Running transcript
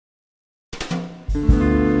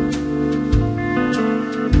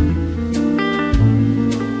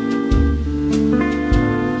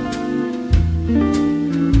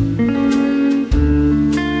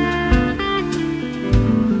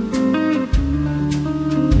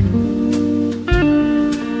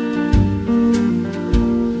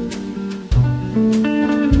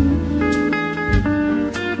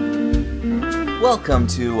Welcome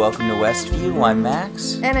to Westview. I'm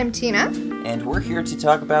Max. And I'm Tina. And we're here to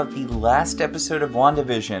talk about the last episode of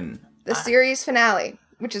WandaVision. The series finale,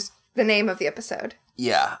 which is the name of the episode.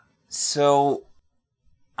 Yeah. So,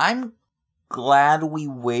 I'm glad we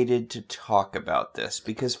waited to talk about this,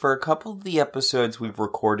 because for a couple of the episodes we've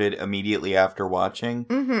recorded immediately after watching,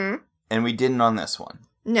 and we didn't on this one.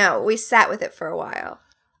 No, we sat with it for a while.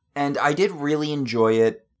 And I did really enjoy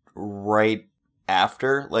it right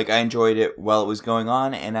after. Like, I enjoyed it while it was going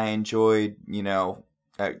on, and I enjoyed,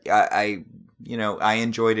 I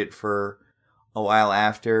enjoyed it for a while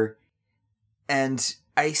after. And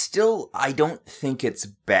I don't think it's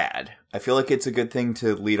bad. I feel like it's a good thing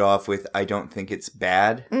to lead off with, I don't think it's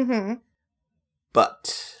bad. Mm-hmm.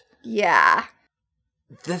 But. Yeah.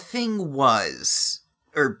 The thing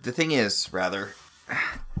is,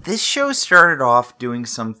 this show started off doing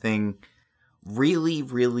something really,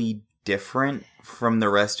 really different from the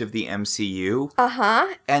rest of the MCU.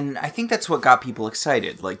 Uh-huh. And I think that's what got people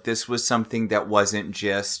excited. Like, this was something that wasn't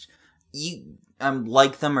just, you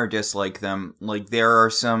like them or dislike them. Like, there are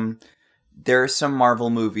some Marvel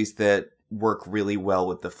movies that work really well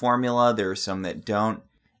with the formula. There are some that don't.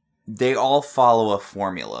 They all follow a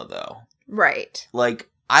formula, though. Right. Like,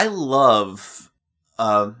 I love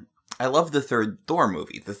the third Thor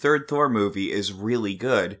movie. The third Thor movie is really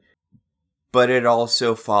good, but it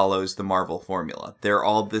also follows the Marvel formula. They're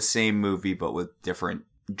all the same movie, but with different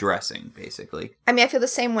dressing, basically. I mean, I feel the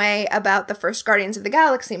same way about the first Guardians of the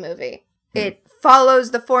Galaxy movie. It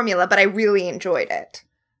follows the formula, but I really enjoyed it.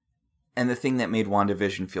 And the thing that made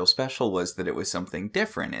WandaVision feel special was that it was something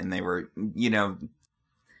different, and they were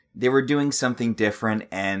doing something different,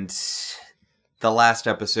 and the last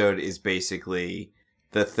episode is basically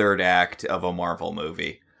the third act of a Marvel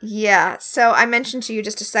movie. Yeah, so I mentioned to you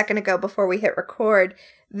just a second ago before we hit record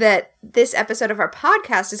that this episode of our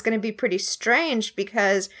podcast is going to be pretty strange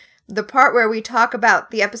because the part where we talk about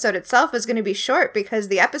the episode itself is going to be short because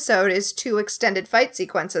the episode is 2 extended fight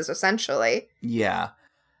sequences, essentially. Yeah.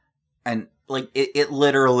 And, like, it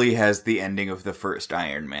literally has the ending of the first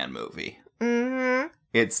Iron Man movie. Mm-hmm.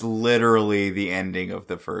 It's literally the ending of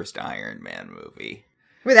the first Iron Man movie.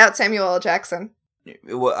 Without Samuel L. Jackson.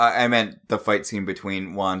 Well, I meant the fight scene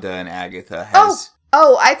between Wanda and Agatha has...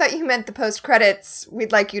 Oh, I thought you meant the post-credits,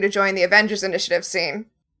 we'd like you to join the Avengers Initiative scene.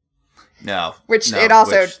 No. Which it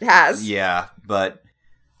also has. Yeah, but...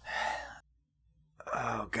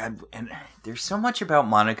 Oh, God. And there's so much about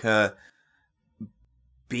Monica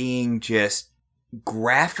being just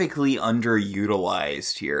graphically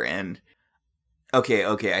underutilized here, and... Okay,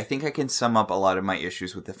 I think I can sum up a lot of my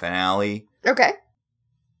issues with the finale. Okay.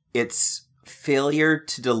 It's failure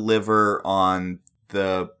to deliver on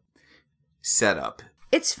the setup.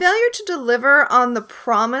 It's failure to deliver on the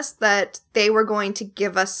promise that they were going to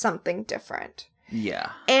give us something different.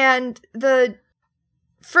 Yeah. And the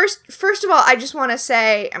first of all, I just want to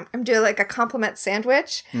say, I'm doing like a compliment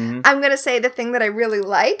sandwich. Mm-hmm. I'm going to say the thing that I really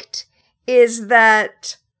liked is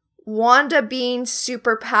that Wanda being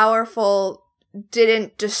super powerful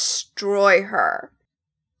didn't destroy her.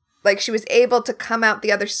 Like, she was able to come out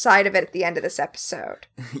the other side of it at the end of this episode.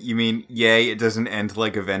 You mean, yay, it doesn't end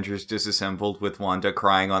like Avengers Disassembled with Wanda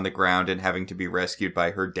crying on the ground and having to be rescued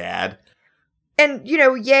by her dad? And,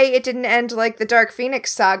 yay, it didn't end like the Dark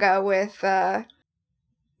Phoenix saga with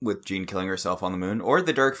Jean killing herself on the moon, or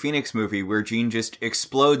the Dark Phoenix movie where Jean just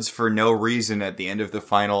explodes for no reason at the end of the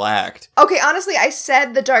final act. Okay, honestly, I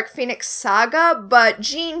said the Dark Phoenix saga, but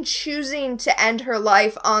Jean choosing to end her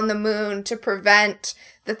life on the moon to prevent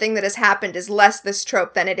the thing that has happened is less this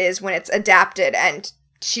trope than it is when it's adapted and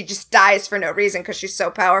she just dies for no reason because she's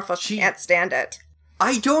so powerful she can't stand it.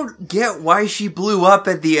 I don't get why she blew up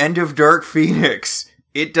at the end of Dark Phoenix.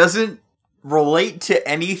 It doesn't relate to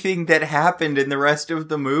anything that happened in the rest of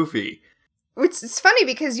the movie. It's funny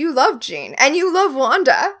because you love Jean, and you love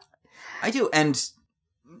Wanda. I do, and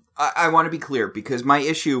I want to be clear, because my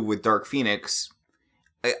issue with Dark Phoenix,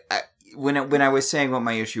 when I was saying what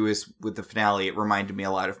my issue is with the finale, it reminded me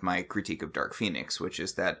a lot of my critique of Dark Phoenix, which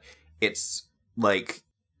is that it's like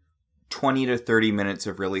 20 to 30 minutes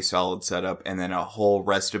of really solid setup, and then a whole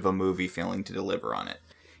rest of a movie failing to deliver on it.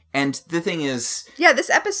 And the thing is... Yeah,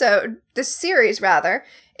 this series,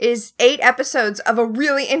 is 8 episodes of a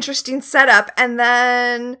really interesting setup, and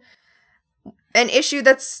then an issue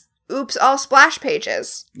that's, oops, all splash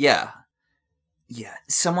pages. Yeah. Yeah.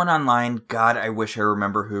 Someone online, God, I wish I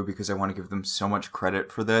remember who, because I want to give them so much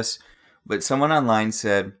credit for this, but someone online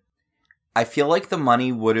said, I feel like the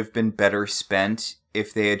money would have been better spent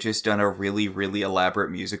if they had just done a really, really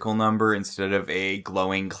elaborate musical number instead of a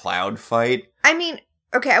glowing cloud fight. I mean...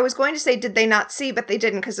 okay, I was going to say, did they not see, but they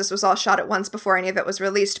didn't because this was all shot at once before any of it was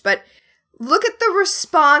released. But look at the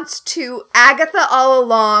response to Agatha All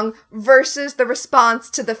Along versus the response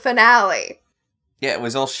to the finale. Yeah, it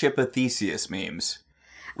was all Ship of Theseus memes,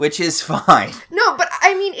 which is fine. No, but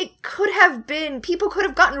I mean, it could have been, people could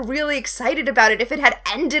have gotten really excited about it if it had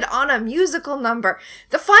ended on a musical number.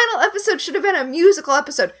 The final episode should have been a musical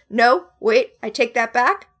episode. No, wait, I take that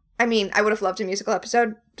back. I mean, I would have loved a musical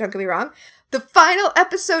episode, don't get me wrong. The final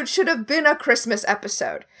episode should have been a Christmas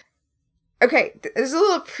episode. Okay, there's a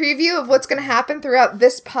little preview of what's going to happen throughout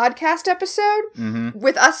this podcast episode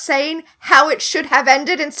with us saying how it should have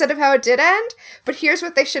ended instead of how it did end. But here's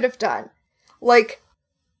what they should have done. Like,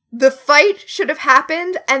 the fight should have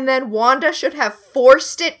happened, and then Wanda should have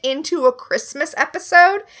forced it into a Christmas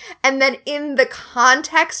episode. And then in the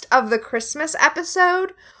context of the Christmas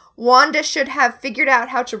episode, Wanda should have figured out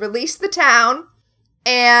how to release the town,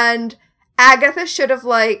 and Agatha should have,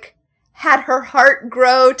 like, had her heart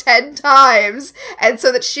grow 10 times, and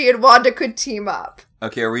so that she and Wanda could team up.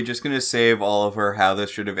 Okay, are we just going to save all of her how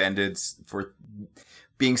this should have ended for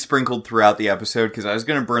being sprinkled throughout the episode? Because I was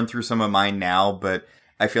going to burn through some of mine now, but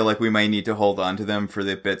I feel like we might need to hold on to them for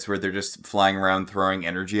the bits where they're just flying around throwing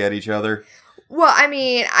energy at each other. Well, I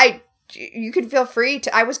mean, you could feel free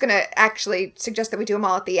to... I was going to actually suggest that we do them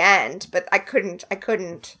all at the end, but I couldn't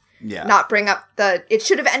not bring up the... It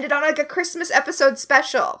should have ended on, like, a Christmas episode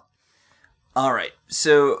special. All right,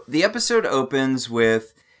 so the episode opens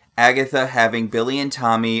with Agatha having Billy and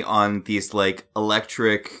Tommy on these, like,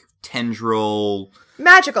 electric tendril...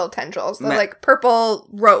 Magical tendrils. They're like purple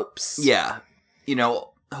ropes. Yeah. You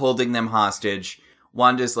know, holding them hostage.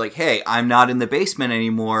 Wanda's like, hey, I'm not in the basement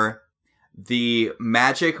anymore. The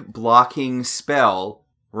magic blocking spell...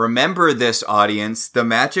 Remember this, audience. The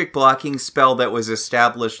magic blocking spell that was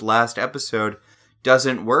established last episode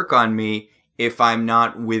doesn't work on me if I'm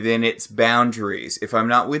not within its boundaries. If I'm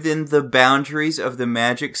not within the boundaries of the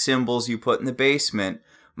magic symbols you put in the basement,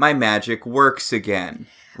 my magic works again.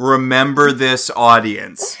 Remember this,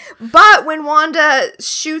 audience. But when Wanda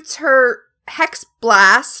shoots her hex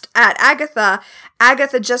blast at Agatha,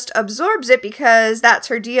 Agatha just absorbs it because that's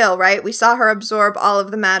her deal, right? We saw her absorb all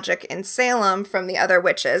of the magic in Salem from the other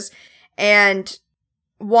witches, and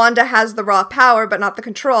Wanda has the raw power, but not the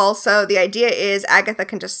control, so the idea is Agatha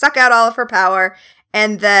can just suck out all of her power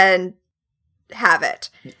and then have it.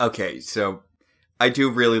 Okay, so I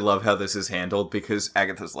do really love how this is handled, because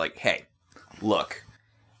Agatha's like, hey, look,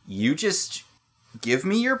 you just give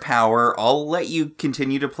me your power, I'll let you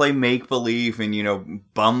continue to play make-believe in, you know,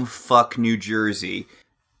 bumfuck New Jersey.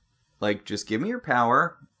 Like, just give me your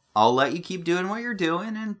power, I'll let you keep doing what you're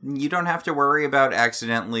doing, and you don't have to worry about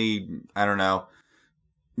accidentally, I don't know,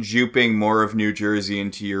 juping more of New Jersey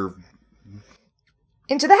into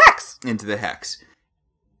the hex. Into the hex.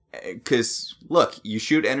 Because, look, you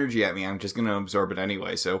shoot energy at me, I'm just going to absorb it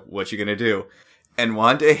anyway, so what you going to do? And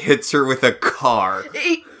Wanda hits her with a car.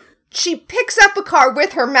 She picks up a car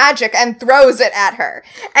with her magic and throws it at her.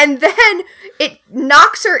 And then it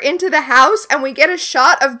knocks her into the house, and we get a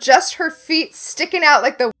shot of just her feet sticking out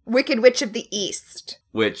like the Wicked Witch of the East.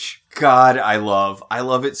 Which, God, I love. I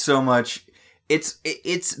love it so much. This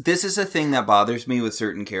is a thing that bothers me with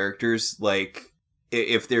certain characters, like,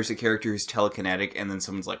 if there's a character who's telekinetic and then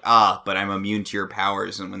someone's like, but I'm immune to your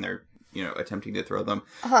powers, and when they're, you know, attempting to throw them,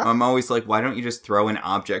 I'm always like, why don't you just throw an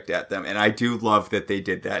object at them? And I do love that they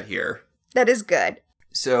did that here. That is good.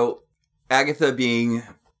 So, Agatha being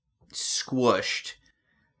squished.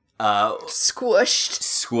 Squished.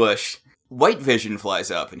 White Vision flies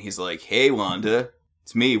up, and he's like, hey, Wanda,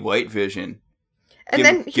 it's me, White Vision.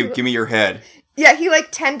 And give me your head. Yeah, he,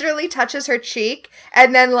 like, tenderly touches her cheek,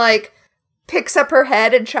 and then, like, picks up her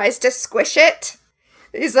head and tries to squish it.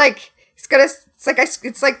 It's like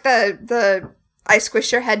the I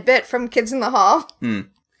squish your head bit from Kids in the Hall.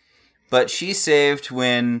 But she's saved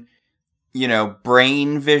when, you know,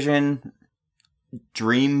 brain vision,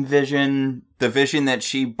 dream vision, the vision that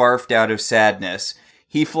she barfed out of sadness,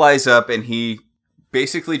 he flies up and he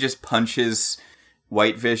basically just punches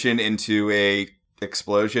White Vision into a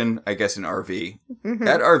explosion, I guess an RV. Mm-hmm.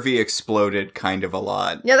 That RV exploded kind of a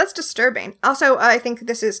lot. Yeah, that's disturbing. Also, I think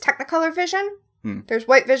this is Technicolor vision. There's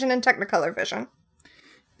White Vision and Technicolor vision.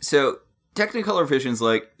 So, Technicolor Vision's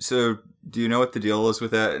like, so do you know what the deal is with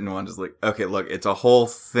that? And Wanda's like, okay, look, it's a whole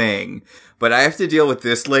thing. But I have to deal with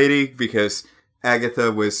this lady because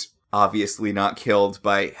Agatha was obviously not killed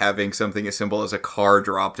by having something as simple as a car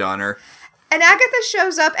dropped on her. And Agatha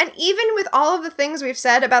shows up, and even with all of the things we've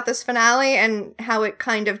said about this finale and how it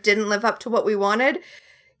kind of didn't live up to what we wanted,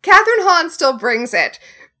 Catherine Hahn still brings it.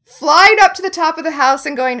 Flying up to the top of the house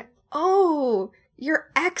and going, oh,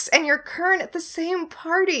 your ex and your current at the same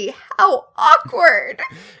party. How awkward.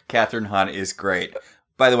 Catherine Hahn is great.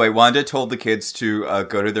 By the way, Wanda told the kids to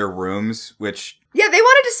go to their rooms, which... Yeah, they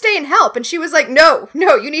wanted to stay and help, and she was like, no,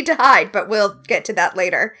 you need to hide, but we'll get to that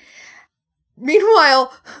later.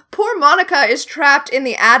 Meanwhile, poor Monica is trapped in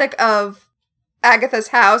the attic of Agatha's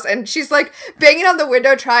house, and she's like banging on the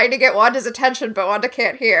window trying to get Wanda's attention, but Wanda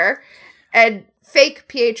can't hear. And fake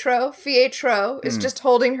Fietro is just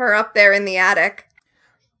holding her up there in the attic.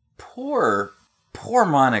 Poor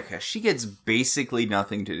Monica. She gets basically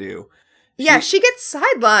nothing to do. Yeah, she gets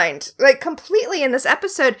sidelined, like, completely in this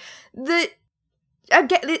episode.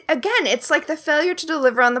 Again, it's like the failure to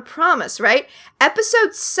deliver on the promise, right?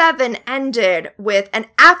 Episode 7 ended with an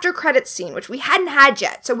after-credits scene, which we hadn't had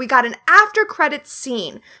yet. So we got an after-credits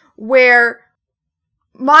scene where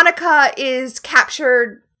Monica is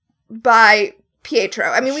captured by Pietro.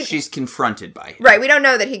 I mean, she's confronted by him. Right, we don't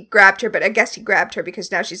know that he grabbed her, but I guess he grabbed her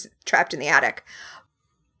because now she's trapped in the attic.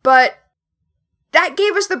 But that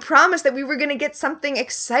gave us the promise that we were going to get something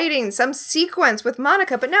exciting, some sequence with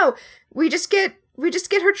Monica. But no, we just get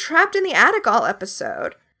her trapped in the attic all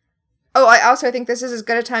episode. Oh, I think this is as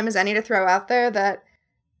good a time as any to throw out there that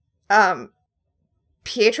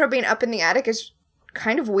Pietro being up in the attic is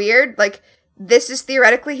kind of weird. Like, this is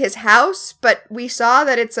theoretically his house, but we saw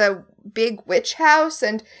that it's a big witch house,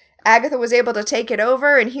 and Agatha was able to take it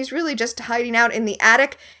over, and he's really just hiding out in the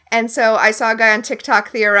attic. And so I saw a guy on TikTok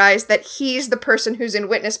theorize that he's the person who's in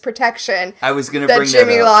witness protection. I was going to bring that up.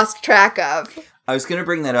 That Jimmy lost track of. I was going to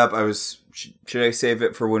bring that up. Should I save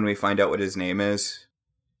it for when we find out what his name is?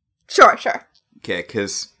 Sure. Okay,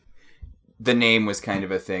 because the name was kind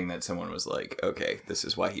of a thing that someone was like, okay, this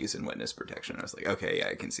is why he's in witness protection. I was like, okay, yeah,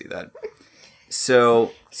 I can see that.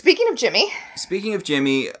 So... Speaking of Jimmy,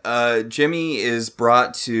 Jimmy is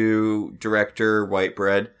brought to director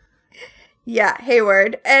Whitebread. Yeah,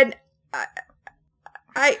 Hayward. And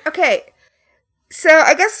okay. So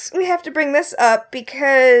I guess we have to bring this up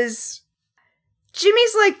because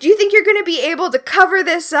Jimmy's like, do you think you're going to be able to cover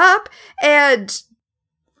this up? And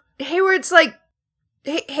Hayward's like,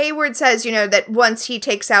 Hayward says, that once he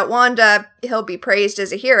takes out Wanda, he'll be praised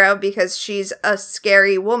as a hero because she's a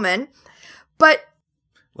scary woman. But...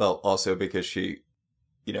 Well, also because she...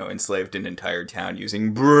 enslaved an entire town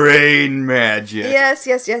using brain magic. Yes.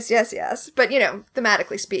 But,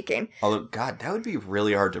 thematically speaking. Although, God, that would be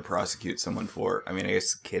really hard to prosecute someone for. I mean, I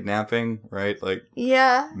guess kidnapping, right? Like,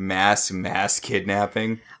 yeah. Mass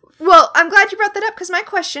kidnapping. Well, I'm glad you brought that up, because my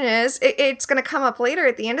question is, it's going to come up later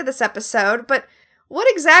at the end of this episode, but what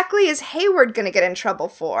exactly is Hayward going to get in trouble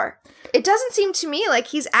for? It doesn't seem to me like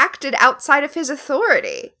he's acted outside of his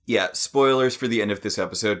authority. Yeah, spoilers for the end of this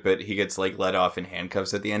episode, but he gets, let off in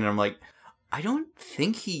handcuffs at the end, and I'm like, I don't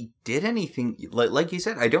think he did anything, like you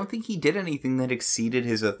said, I don't think he did anything that exceeded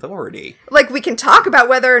his authority. Like, we can talk about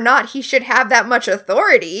whether or not he should have that much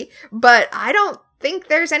authority, but I don't think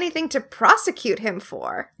there's anything to prosecute him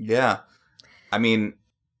for. Yeah. I mean...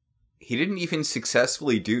 He didn't even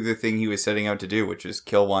successfully do the thing he was setting out to do, which is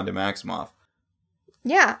kill Wanda Maximoff.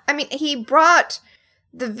 Yeah, I mean, he brought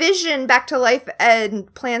the Vision back to life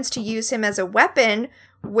and plans to use him as a weapon,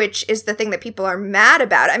 which is the thing that people are mad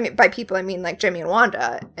about. I mean, by people, I mean, Jimmy and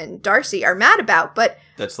Wanda and Darcy are mad about, but...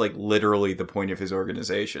 That's, literally the point of his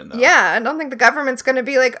organization, though. Yeah, I don't think the government's going to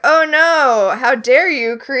be like, oh no, how dare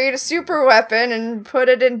you create a super weapon and put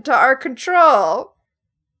it into our control.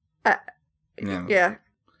 Yeah.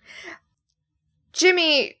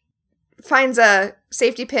 Jimmy finds a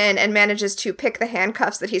safety pin and manages to pick the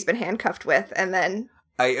handcuffs that he's been handcuffed with, and then...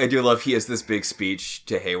 I do love he has this big speech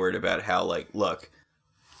to Hayward about how, look,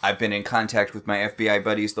 I've been in contact with my FBI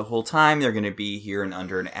buddies the whole time. They're going to be here in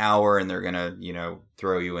under an hour, and they're going to,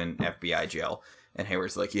 throw you in FBI jail. And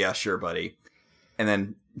Hayward's like, yeah, sure, buddy. And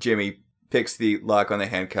then Jimmy picks the lock on the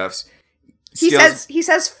handcuffs. He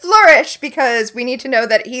says flourish, because we need to know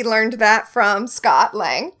that he learned that from Scott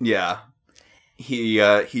Lang. Yeah.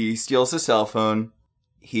 He steals a cell phone.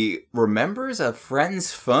 He remembers a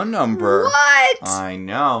friend's phone number. What? I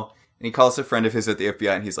know. And he calls a friend of his at the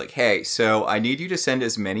FBI, and he's like, hey, so I need you to send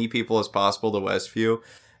as many people as possible to Westview.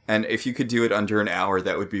 And if you could do it under an hour,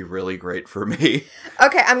 that would be really great for me.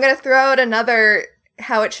 Okay, I'm going to throw out another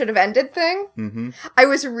how it should have ended thing. Mm-hmm. I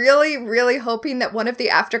was really, really hoping that one of the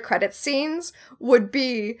after credits scenes would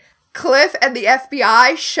be Cliff and the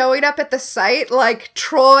FBI showing up at the site, like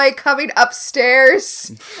Troy coming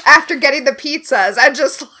upstairs after getting the pizzas and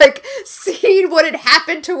just seeing what had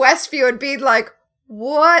happened to Westview and being like,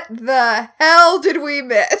 what the hell did we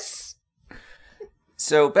miss?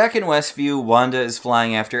 So back in Westview, Wanda is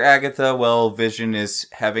flying after Agatha while Vision is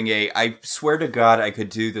having I swear to God I could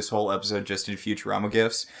do this whole episode just in Futurama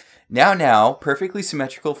gifs. Now, perfectly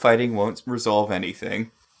symmetrical fighting won't resolve anything.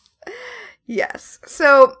 Yes.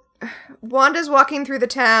 So Wanda's walking through the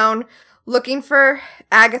town looking for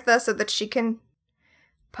Agatha so that she can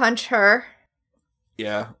punch her.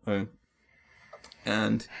 Yeah.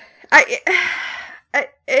 And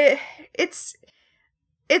it's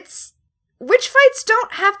witch fights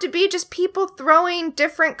don't have to be just people throwing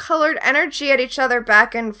different colored energy at each other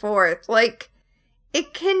back and forth. Like,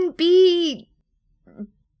 it can be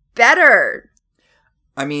better.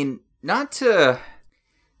 I mean, not to...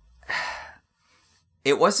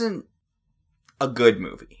 It wasn't a good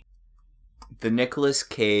movie. The Nicolas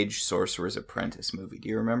Cage Sorcerer's Apprentice movie. Do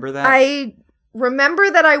you remember that? I remember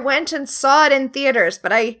that I went and saw it in theaters,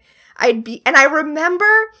 but I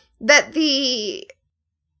remember that the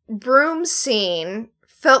broom scene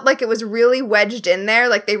felt like it was really wedged in there.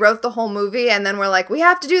 Like, they wrote the whole movie and then were like, we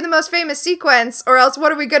have to do the most famous sequence or else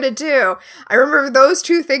what are we going to do? I remember those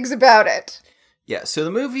two things about it. Yeah, so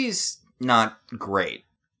the movie's not great.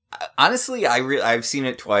 Honestly, I've seen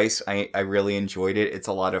it twice. I really enjoyed it. It's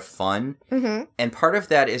a lot of fun. Mm-hmm. And part of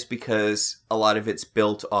that is because a lot of it's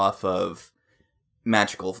built off of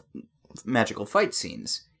magical fight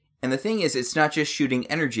scenes. And the thing is, it's not just shooting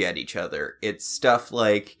energy at each other. It's stuff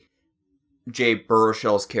like Jay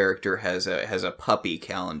Baruchel's character has a puppy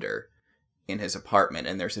calendar in his apartment,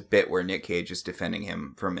 and there's a bit where Nick Cage is defending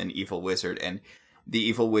him from an evil wizard, and the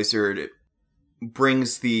evil wizard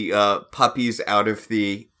brings the puppies out of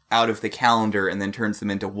the calendar and then turns them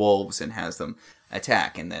into wolves and has them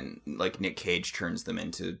attack, and then like Nick Cage turns them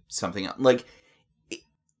into something else. Like,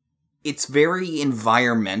 it's very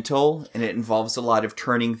environmental, and it involves a lot of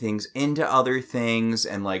turning things into other things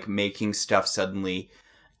and like making stuff suddenly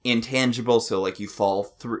intangible. So like you fall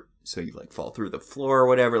through the floor or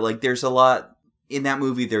whatever. Like, there's a lot in that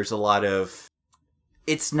movie. There's a lot of,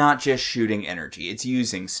 it's not just shooting energy, it's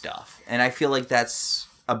stuff. And I feel like that's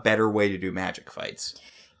a better way to do magic fights.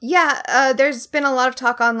 Yeah, there's been a lot of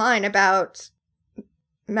talk online about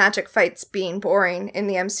magic fights being boring in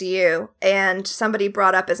the MCU, and somebody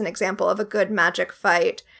brought up as an example of a good magic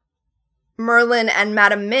fight Merlin and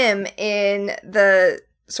Madame Mim in the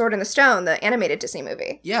Sword in the Stone, the animated Disney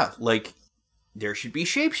movie. Yeah, like, there should be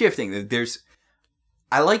shape-shifting.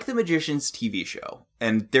 I like The Magician's TV show,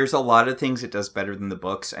 and there's a lot of things it does better than the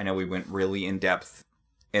books. I know we went really in-depth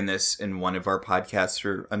in this in one of our podcasts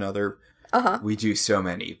or another. Uh-huh. We do so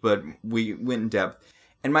many, but we went in-depth.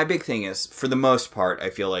 And my big thing is, for the most part,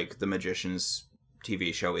 I feel like The Magician's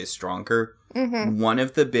TV show is stronger. Mm-hmm. One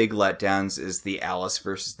of the big letdowns is the Alice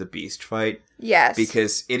versus the Beast fight. Yes.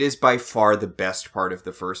 Because it is by far the best part of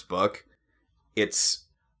the first book. It's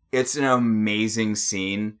an amazing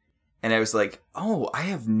scene. And I was like, oh, I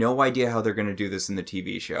have no idea how they're going to do this in the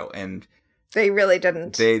TV show. And they really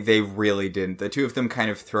didn't. They really didn't. The two of them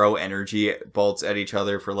kind of throw energy bolts at each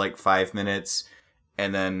other for like 5 minutes.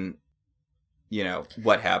 And then, you know,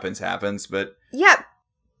 what happens. But yeah,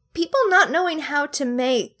 people not knowing how to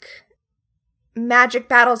make magic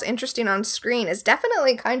battles interesting on screen is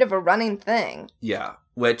definitely kind of a running thing. Yeah,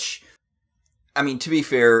 which, I mean, to be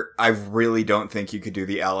fair, I really don't think you could do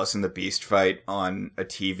the Alice and the Beast fight on a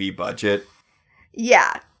TV budget.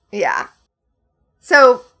 Yeah.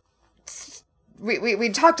 So, we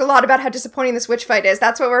talked a lot about how disappointing this witch fight is.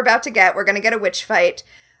 That's what we're about to get. We're going to get a witch fight.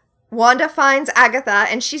 Wanda finds Agatha,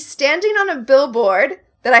 and she's standing on a billboard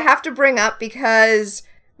that I have to bring up because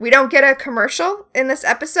we don't get a commercial in this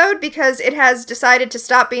episode because it has decided to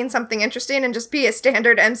stop being something interesting and just be a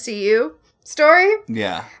standard MCU story.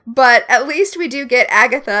 Yeah. But at least we do get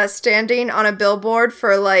Agatha standing on a billboard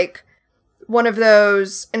for, like, one of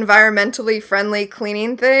those environmentally friendly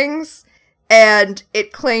cleaning things, and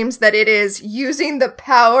it claims that it is using the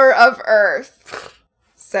power of Earth.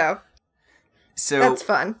 So that's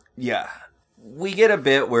fun. Yeah. We get a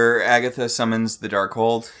bit where Agatha summons the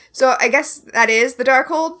Darkhold. So I guess that is the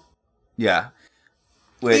Darkhold? Yeah.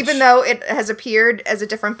 Even though it has appeared as a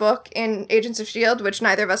different book in Agents of S.H.I.E.L.D., which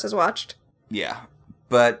neither of us has watched. Yeah.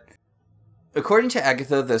 But according to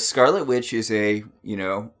Agatha, the Scarlet Witch is a,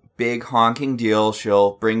 big honking deal.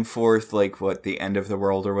 She'll bring forth, the end of the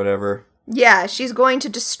world or whatever. Yeah, she's going to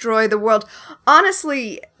destroy the world.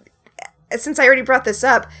 Honestly, since I already brought this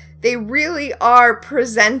up, they really are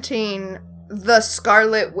presenting the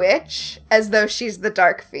Scarlet Witch as though she's the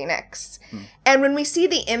Dark Phoenix. And when we see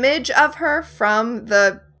the image of her from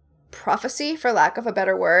the prophecy, for lack of a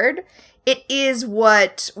better word, it is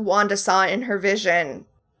what Wanda saw in her vision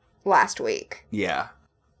last week. Yeah.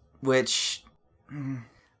 Which...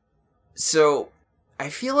 So, I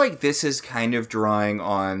feel like this is kind of drawing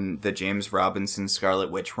on the James Robinson Scarlet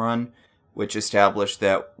Witch run, which established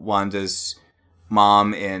that Wanda's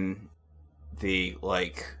mom in the,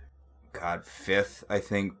 fifth, I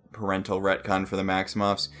think, parental retcon for the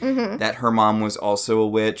Maximoffs, that her mom was also a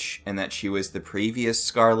witch, and that she was the previous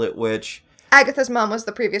Scarlet Witch. Agatha's mom was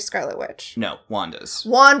the previous Scarlet Witch. No, Wanda's.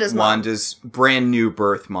 Wanda's mom. Wanda's brand new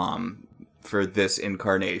birth mom for this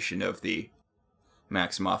incarnation of the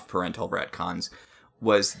Maximoff parental retcons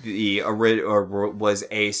was was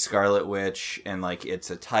a Scarlet Witch, and it's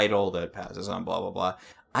a title that passes on, blah blah blah.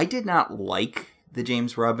 I did not like the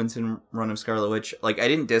James Robinson run of Scarlet Witch. I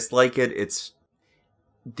didn't dislike it.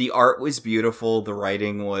 The art was beautiful, the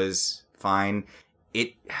writing was fine.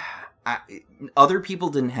 Other people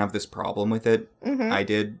didn't have this problem with it. I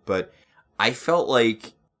did, but I felt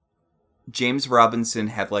like James Robinson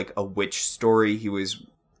had a witch story. He was,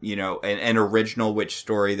 an original witch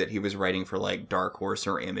story that he was writing for Dark Horse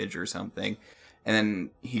or Image or something. And then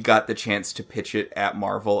he got the chance to pitch it at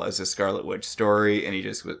Marvel as a Scarlet Witch story, and he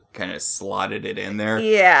just kind of slotted it in there.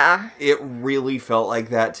 Yeah. It really felt like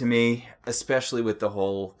that to me, especially with the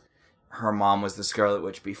whole, her mom was the Scarlet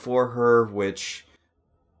Witch before her, which,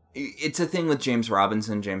 it's a thing with James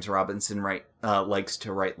Robinson. James Robinson likes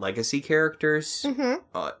to write legacy characters.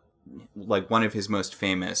 One of his most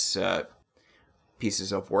famous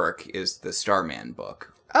pieces of work is the Starman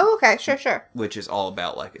book. Oh, okay, sure. Which is all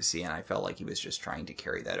about legacy, and I felt like he was just trying to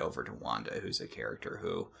carry that over to Wanda, who's a character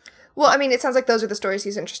who... Well, I mean, it sounds like those are the stories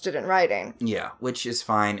he's interested in writing. Yeah, which is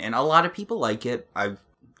fine, and a lot of people like it.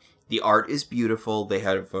 The art is beautiful. They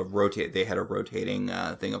had a rotating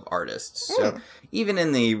thing of artists. So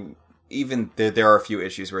there are a few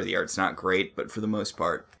issues where the art's not great, but for the most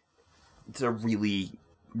part, it's a really,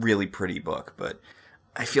 really pretty book. But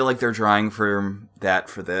I feel like they're drawing for that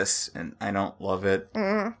for this, and I don't love it.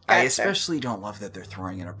 Gotcha. I especially don't love that they're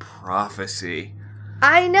throwing in a prophecy.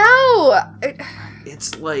 I know!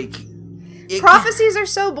 It's prophecies are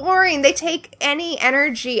so boring. They take any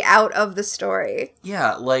energy out of the story.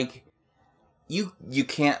 Yeah, you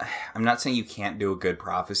can't... I'm not saying you can't do a good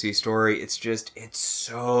prophecy story. It's just, it's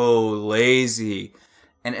so lazy.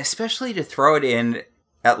 And especially to throw it in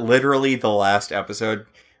at literally the last episode...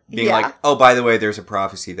 Being oh, by the way, there's a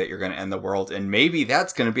prophecy that you're going to end the world, and maybe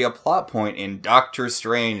that's going to be a plot point in Doctor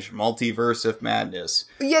Strange, Multiverse of Madness.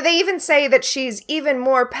 Yeah, they even say that she's even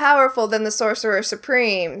more powerful than the Sorcerer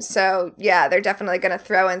Supreme, so yeah, they're definitely going to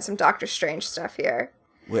throw in some Doctor Strange stuff here.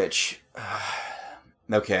 Which,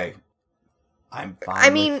 okay, I'm fine I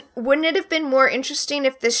mean, wouldn't it have been more interesting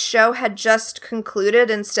if this show had just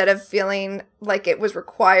concluded instead of feeling like it was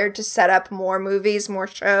required to set up more movies, more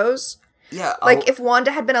shows? Yeah. If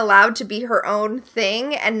Wanda had been allowed to be her own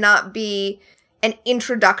thing and not be an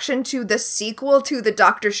introduction to the sequel to the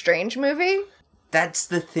Doctor Strange movie? That's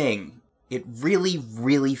the thing. It really,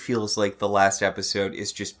 really feels like the last episode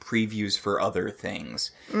is just previews for other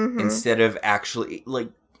things. Instead of actually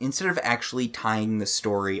tying the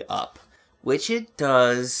story up. Which it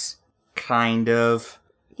does, kind of.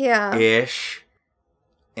 Yeah. Ish.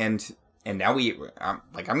 And now I'm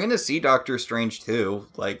going to see Doctor Strange too.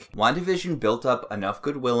 WandaVision built up enough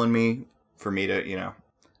goodwill in me for me to,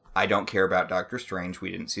 I don't care about Doctor Strange.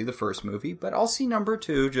 We didn't see the first movie, but I'll see number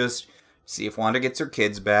 2, just see if Wanda gets her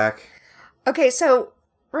kids back. Okay, so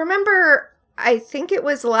remember, I think it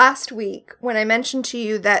was last week when I mentioned to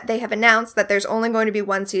you that they have announced that there's only going to be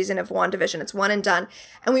one season of WandaVision. It's one and done.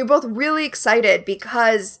 And we were both really excited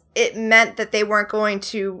because it meant that they weren't going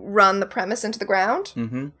to run the premise into the ground.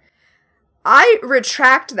 Mm-hmm. I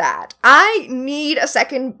retract that. I need a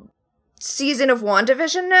second season of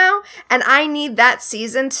WandaVision now, and I need that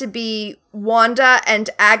season to be Wanda and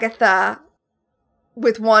Agatha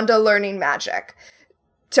with Wanda learning magic.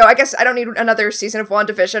 So I guess I don't need another season of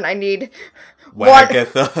WandaVision. I need...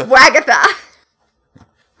 Wagatha. Wagatha.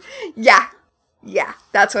 Yeah,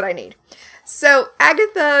 that's what I need. So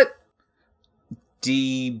Agatha...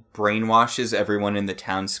 de-brainwashes everyone in the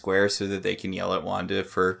town square so that they can yell at Wanda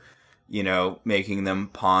for... making them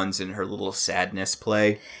pawns in her little sadness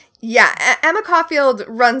play. Yeah, Emma Caulfield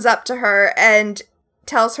runs up to her and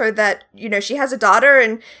tells her that, she has a daughter,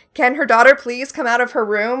 and can her daughter please come out of her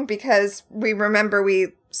room? Because we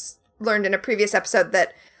learned in a previous episode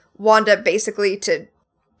that Wanda, basically to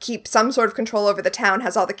keep some sort of control over the town,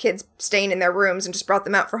 has all the kids staying in their rooms and just brought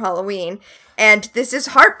them out for Halloween. And this is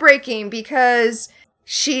heartbreaking because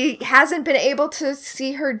she hasn't been able to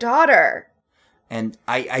see her daughter. And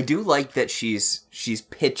I do like that she's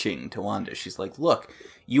pitching to Wanda. She's like, look,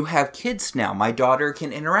 you have kids now. My daughter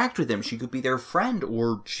can interact with them. She could be their friend,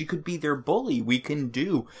 or she could be their bully. We can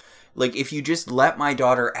do. Like, if you just let my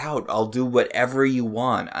daughter out, I'll do whatever you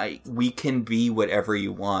want. We can be whatever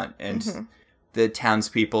you want. And the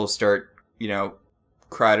townspeople start,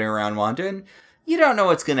 crowding around Wanda. And you don't know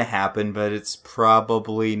what's going to happen, but it's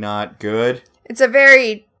probably not good. It's a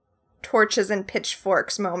very torches and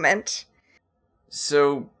pitchforks moment.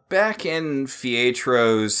 So, back in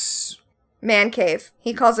Pietro's... man cave.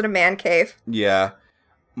 He calls it a man cave. Yeah.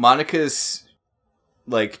 Monica's,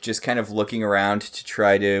 just kind of looking around to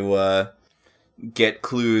try to get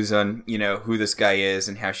clues on, who this guy is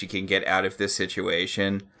and how she can get out of this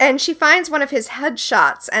situation. And she finds one of his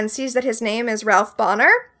headshots and sees that his name is Ralph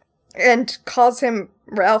Bonner and calls him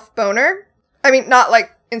Ralph Boner. I mean, not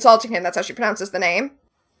insulting him, that's how she pronounces the name.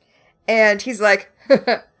 And he's like,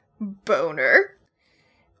 Boner.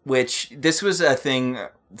 Which, this was a thing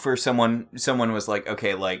for someone was like,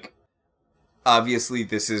 okay, obviously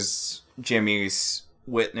this is Jimmy's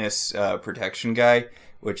witness protection guy,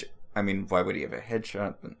 which, I mean, why would he have a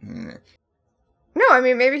headshot? No, I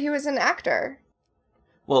mean, maybe he was an actor.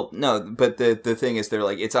 Well, no, but the thing is, they're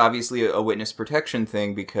like, it's obviously a witness protection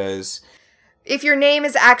thing because... if your name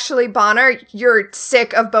is actually Bonner, you're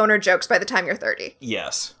sick of boner jokes by the time you're 30.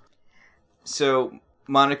 Yes. So,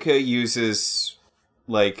 Monica uses,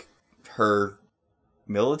 her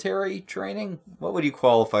military training? What would you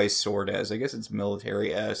qualify sword as? I guess it's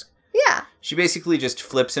military-esque. Yeah. She basically just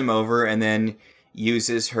flips him over and then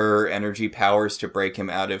uses her energy powers to break him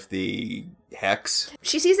out of the hex.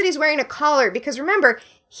 She sees that he's wearing a collar because, remember,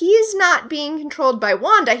 he's not being controlled by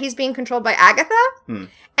Wanda, he's being controlled by Agatha.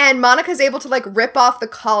 And Monica's able to, rip off the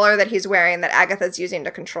collar that he's wearing that Agatha's using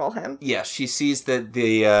to control him. Yeah, she sees that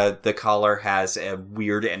the collar has a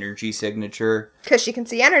weird energy signature. Because she can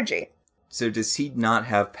see energy. So does he not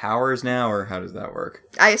have powers now, or how does that work?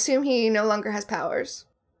 I assume he no longer has powers.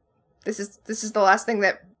 This is the last thing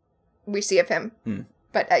that we see of him.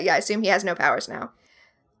 But yeah, I assume he has no powers now.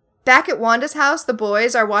 Back at Wanda's house, the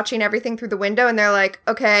boys are watching everything through the window, and they're like,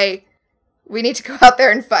 okay, we need to go out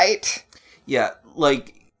there and fight. Yeah,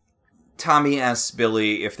 Tommy asks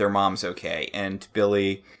Billy if their mom's okay, and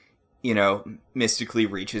Billy, mystically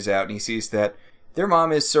reaches out, and he sees that their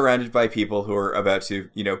mom is surrounded by people who are about to,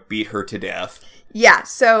 beat her to death. Yeah,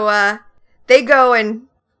 so they go and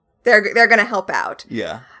they're going to help out.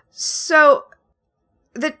 Yeah. So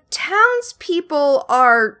the townspeople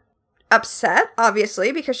are upset,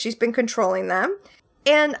 obviously, because she's been controlling them.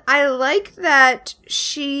 And I like that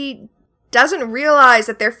she doesn't realize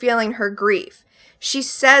that they're feeling her grief. She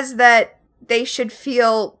says that they should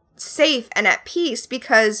feel safe and at peace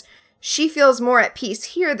because she feels more at peace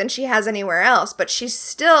here than she has anywhere else, but she's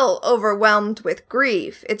still overwhelmed with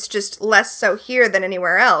grief. It's just less so here than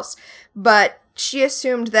anywhere else. But she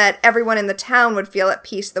assumed that everyone in the town would feel at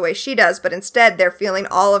peace the way she does, but instead they're feeling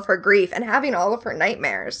all of her grief and having all of her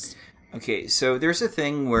nightmares. Okay, so there's a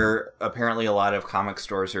thing where apparently a lot of comic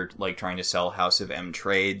stores are trying to sell House of M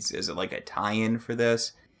trades. Is it a tie-in for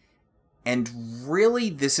this? And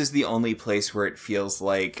really, this is the only place where it feels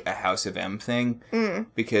like a House of M thing.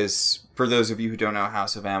 Because, for those of you who don't know,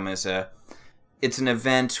 House of M is it's an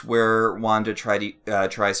event where Wanda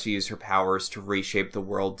tries to use her powers to reshape the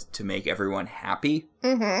world to make everyone happy.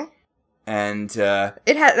 And,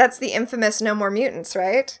 that's the infamous No More Mutants,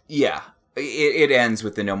 right? Yeah. It ends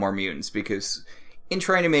with the No More Mutants, because in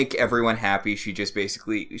trying to make everyone happy, she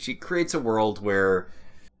creates a world where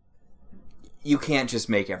you can't just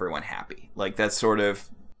make everyone happy. That's sort of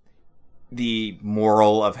the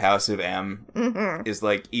moral of House of M, is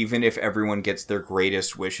even if everyone gets their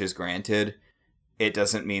greatest wishes granted, it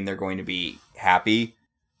doesn't mean they're going to be happy.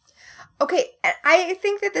 Okay, I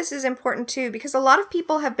think that this is important too, because a lot of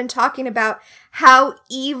people have been talking about how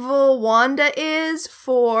evil Wanda is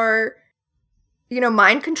for,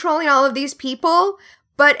 mind controlling all of these people.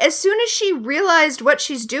 But as soon as she realized what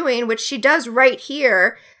she's doing, which she does right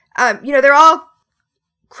here, they're all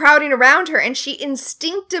crowding around her, and she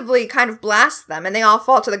instinctively kind of blasts them, and they all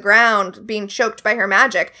fall to the ground, being choked by her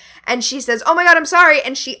magic. And she says, "Oh my god, I'm sorry,"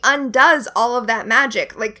 and she undoes all of that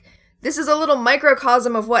magic. This is a little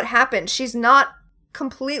microcosm of what happened. She's not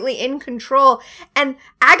completely in control. And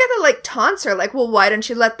Agatha, taunts her, well, why don't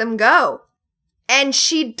you let them go? And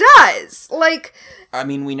she does. I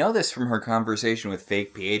mean, we know this from her conversation with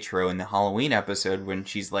Fake Pietro in the Halloween episode when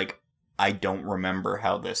she's like, I don't remember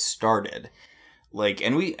how this started.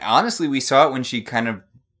 And we saw it when she kind of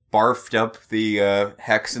barfed up the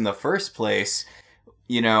hex in the first place,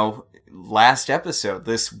 last episode.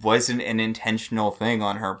 This wasn't an intentional thing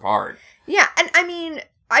on her part. Yeah, and I mean,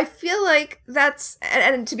 I feel like that's,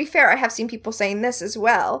 and to be fair, I have seen people saying this as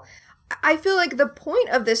well. I feel like the point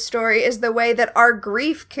of this story is the way that our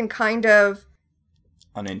grief can kind of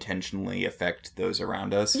unintentionally affect those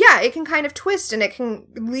around us. Yeah, it can kind of twist and it can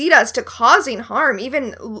lead us to causing harm,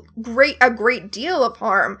 even a great deal of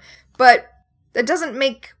harm. But that doesn't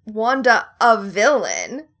make Wanda a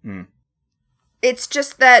villain. It's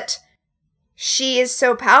just that she is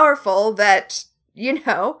so powerful that, you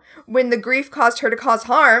know, when the grief caused her to cause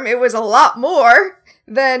harm, it was a lot more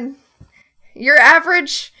than your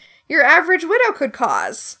average widow could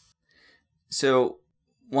cause. So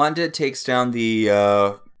Wanda takes down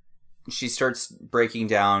she starts breaking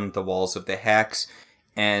down the walls of the hex,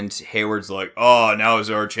 and Hayward's like, oh, now is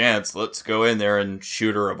our chance. Let's go in there and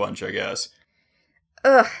shoot her a bunch, I guess.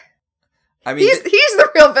 Ugh. I mean, he's the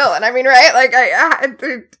real villain. I mean, right? Like,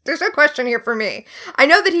 there's no question here for me. I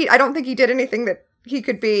know that I don't think he did anything that he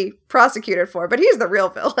could be prosecuted for, but he's the real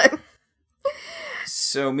villain.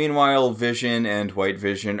 So meanwhile, Vision and White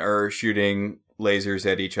Vision are shooting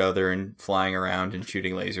lasers at each other and flying around and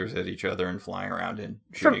shooting lasers at each other and flying around and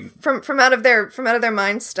shooting from out of their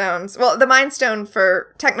mind stones. Well, the mind stone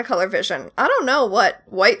for Technicolor Vision. I don't know what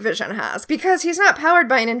White Vision has because he's not powered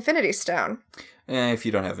by an Infinity Stone. If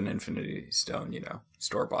you don't have an Infinity Stone, you know,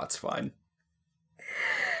 store-bought's fine.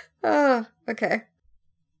 Oh, okay.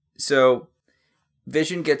 So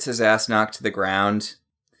Vision gets his ass knocked to the ground.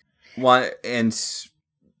 And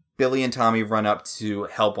Billy and Tommy run up to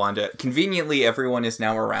help Wanda. Conveniently, everyone is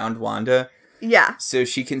now around Wanda. Yeah. So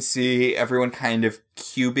she can see everyone kind of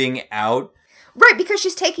cubing out. Right, because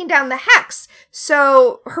she's taking down the hex.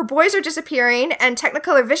 So her boys are disappearing and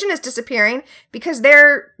Technicolor Vision is disappearing because they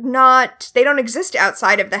don't exist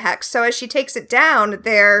outside of the hex. So as she takes it down,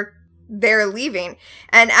 they're leaving.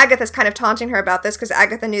 And Agatha's kind of taunting her about this because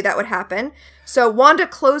Agatha knew that would happen. So Wanda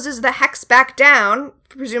closes the hex back down,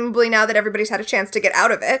 presumably now that everybody's had a chance to get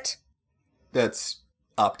out of it. That's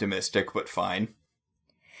optimistic, but fine.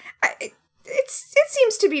 It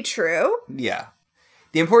seems to be true. Yeah.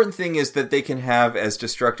 The important thing is that they can have as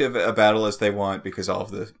destructive a battle as they want because all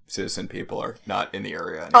of the citizen people are not in the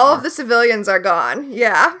area anymore. All of the civilians are gone,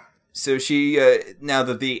 yeah. So she, now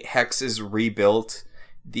that the hex is rebuilt,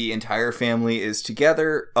 the entire family is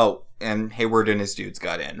together. Oh, and Hayward and his dudes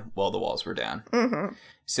got in while the walls were down. Mm-hmm.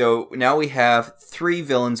 So now we have 3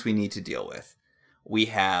 villains we need to deal with. We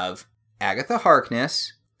have Agatha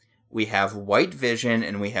Harkness, we have White Vision,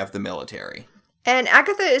 and we have the military. And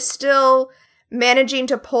Agatha is still managing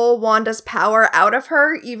to pull Wanda's power out of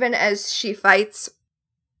her, even as she fights,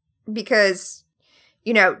 because,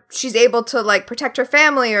 you know, she's able to, like, protect her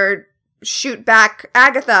family or shoot back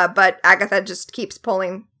Agatha, but Agatha just keeps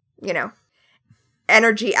pulling, you know,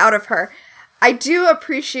 energy out of her. I do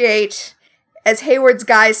appreciate, as Hayward's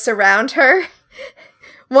guys surround her,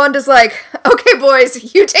 Wanda's like, okay,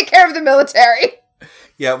 boys, you take care of the military.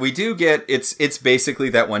 Yeah, we do get, it's basically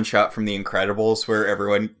that one shot from The Incredibles where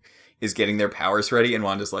everyone is getting their powers ready, and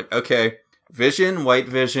Wanda's like, okay, Vision, White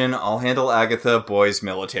Vision, I'll handle Agatha, boys,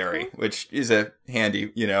 military, which is a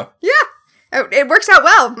handy, you know. Yeah, it works out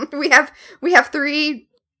well. We have 3,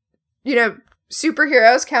 you know,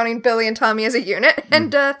 superheroes, counting Billy and Tommy as a unit,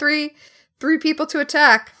 and 3 people to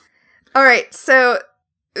attack. All right, so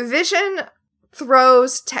White Vision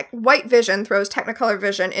throws Technicolor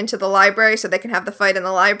Vision into the library so they can have the fight in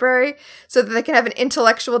the library, so that they can have an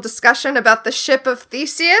intellectual discussion about the ship of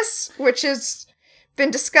Theseus, which has been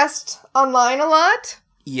discussed online a lot.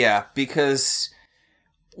 Yeah, because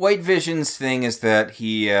White Vision's thing is that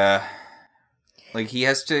he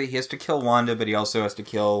has to kill Wanda, but he also has to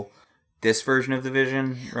kill this version of the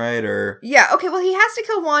Vision, right? Or yeah, okay, well, he has to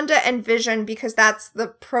kill Wanda and Vision because that's the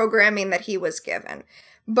programming that he was given.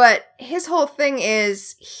 But his whole thing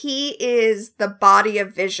is he is the body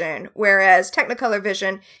of Vision, whereas Technicolor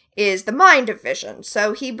Vision is the mind of Vision.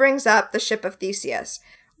 So he brings up the ship of Theseus,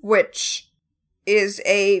 which is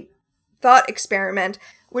a thought experiment,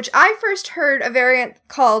 which I first heard a variant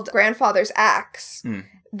called Grandfather's Axe.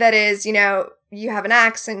 That is, you know, you have an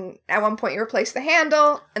axe and at one point you replace the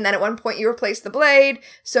handle, and then at one point you replace the blade,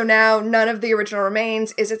 so now none of the original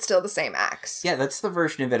remains. Is it still the same axe? Yeah, that's the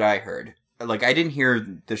version of it I heard. Like, I didn't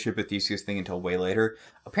hear the Ship of Theseus thing until way later.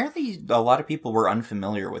 Apparently, a lot of people were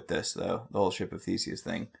unfamiliar with this, though, the whole Ship of Theseus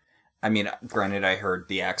thing. I mean, granted, I heard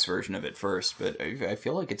the axe version of it first, but I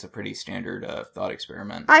feel like it's a pretty standard thought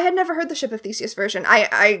experiment. I had never heard the Ship of Theseus version.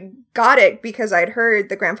 I got it because I'd heard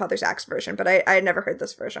the Grandfather's Axe version, but I had never heard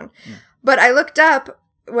this version. But I looked up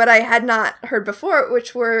what I had not heard before,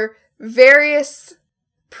 which were various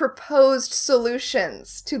proposed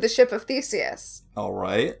solutions to the Ship of Theseus. All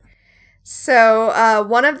right. So,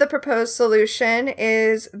 one of the proposed solution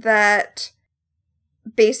is that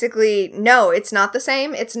basically, no, it's not the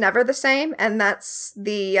same. It's never the same. And that's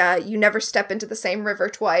the, you never step into the same river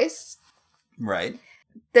twice. Right.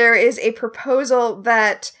 there is a proposal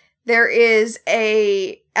that there is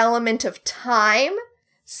a element of time.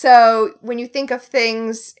 So when you think of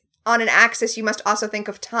things on an axis, you must also think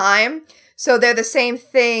of time. So they're the same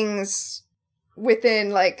things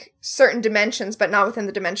within, like, certain dimensions, but not within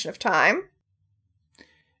the dimension of time.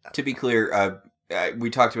 To be clear, you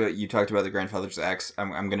talked about the Grandfather's Axe.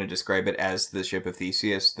 I'm going to describe it as the ship of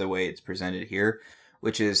Theseus, the way it's presented here,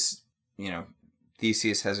 which is,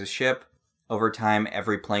 Theseus has a ship. Over time,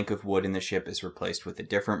 every plank of wood in the ship is replaced with a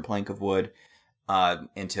different plank of wood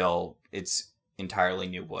until it's entirely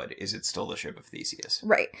new wood. Is it still the ship of Theseus?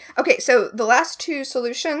 Right. Okay, so the last two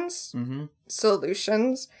solutions,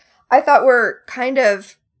 I thought were kind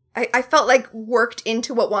of, I felt like worked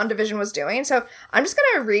into what WandaVision was doing. So I'm just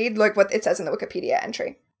going to read like what it says in the Wikipedia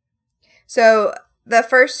entry. So the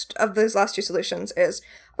first of those last two solutions is,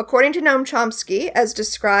 according to Noam Chomsky, as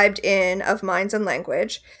described in Of Minds and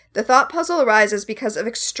Language, the thought puzzle arises because of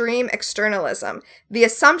extreme externalism, the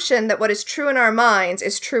assumption that what is true in our minds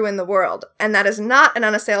is true in the world, and that is not an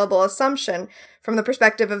unassailable assumption from the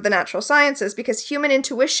perspective of the natural sciences, because human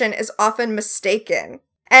intuition is often mistaken.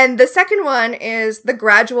 And the second one is the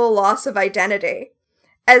gradual loss of identity.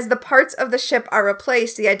 As the parts of the ship are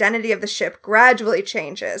replaced, the identity of the ship gradually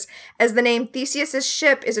changes, as the name Theseus's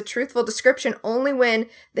ship is a truthful description only when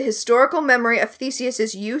the historical memory of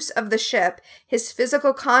Theseus's use of the ship, his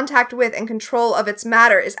physical contact with and control of its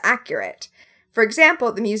matter is accurate. For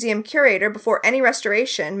example, the museum curator, before any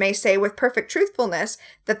restoration, may say with perfect truthfulness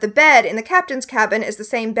that the bed in the captain's cabin is the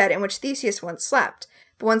same bed in which Theseus once slept.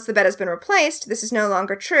 But once the bed has been replaced, this is no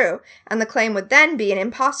longer true, and the claim would then be an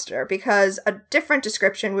impostor, because a different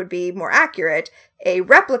description would be more accurate, a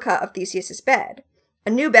replica of Theseus's bed.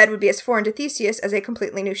 A new bed would be as foreign to Theseus as a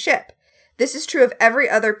completely new ship. This is true of every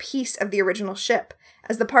other piece of the original ship.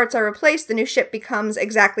 As the parts are replaced, the new ship becomes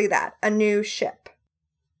exactly that, a new ship.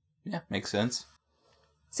 Yeah, makes sense.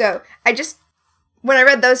 So, when I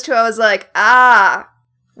read those two, I was like,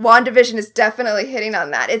 WandaVision is definitely hitting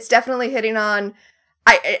on that. It's definitely hitting on...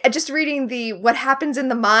 I just reading the what happens in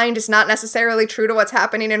the mind is not necessarily true to what's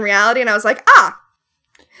happening in reality, and I was like,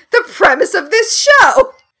 the premise of this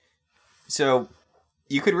show! So,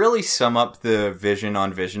 you could really sum up the Vision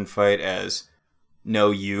on Vision fight as,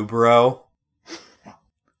 no you, bro.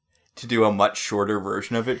 To do a much shorter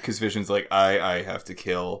version of it, because Vision's like, I have to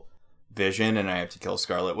kill Vision, and I have to kill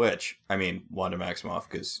Scarlet Witch. I mean, Wanda Maximoff,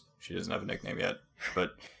 because she doesn't have a nickname yet.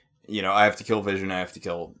 But, I have to kill Vision, I have to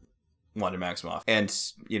kill Wanda Maximoff. And,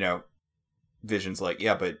 Vision's like,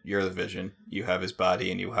 yeah, but you're the Vision. You have his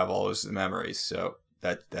body and you have all his memories. So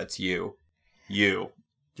that's you. You're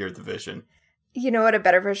the Vision. You know what a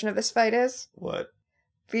better version of this fight is? What?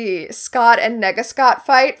 The Scott and Nega Scott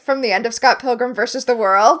fight from the end of Scott Pilgrim vs. the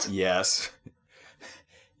World. Yes.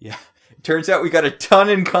 Yeah. Turns out we got a ton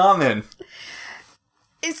in common.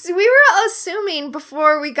 We were assuming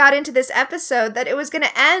before we got into this episode that it was going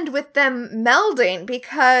to end with them melding,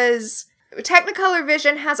 because Technicolor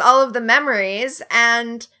Vision has all of the memories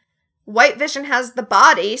and White Vision has the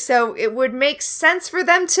body, so it would make sense for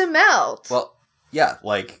them to meld. Well, yeah,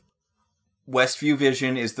 like Westview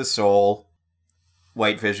Vision is the soul,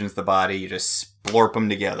 White Vision's the body, you just splorp them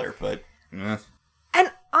together, but... And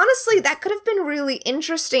honestly, that could have been really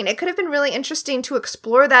interesting. It could have been really interesting to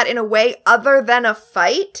explore that in a way other than a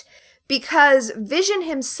fight, because Vision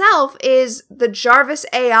himself is the Jarvis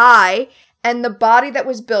AI and the body that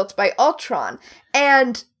was built by Ultron.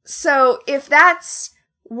 And so if that's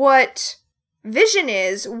what Vision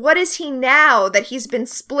is, what is he now that he's been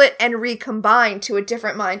split and recombined to a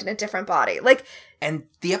different mind and a different body? And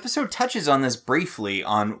the episode touches on this briefly,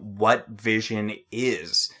 on what Vision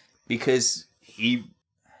is, because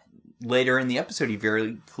later in the episode, he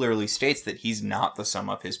very clearly states that he's not the sum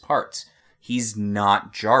of his parts. He's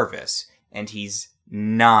not Jarvis, and he's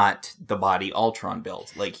not the body Ultron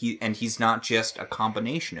built. He's not just a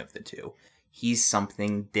combination of the two. He's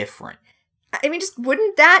something different. I mean, just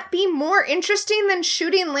wouldn't that be more interesting than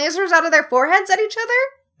shooting lasers out of their foreheads at each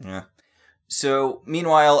other? Yeah. So,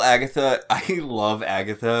 meanwhile, Agatha, I love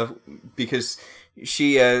Agatha because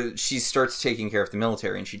she starts taking care of the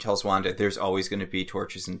military, and she tells Wanda there's always going to be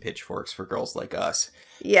torches and pitchforks for girls like us.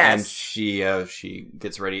 Yes. And she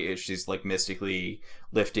gets ready. She's like mystically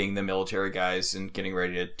lifting the military guys and getting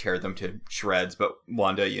ready to tear them to shreds. But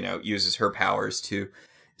Wanda, uses her powers to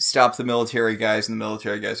stop the military guys, and the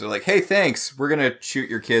military guys are like, hey, thanks. We're going to shoot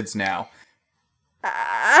your kids now.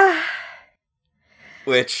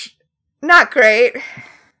 Which... not great.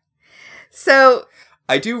 So...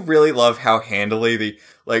 I do really love how handily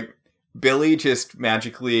Billy just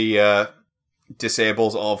magically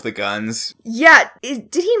disables all of the guns. Yeah,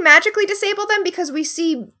 did he magically disable them? Because we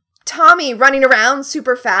see Tommy running around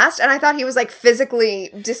super fast, and I thought he was, like, physically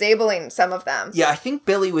disabling some of them. Yeah, I think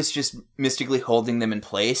Billy was just mystically holding them in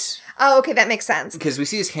place. Oh, okay, that makes sense. Because we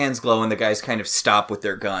see his hands glow and the guys kind of stop with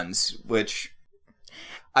their guns, which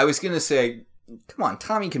I was going to say, come on,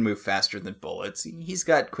 Tommy can move faster than bullets. He's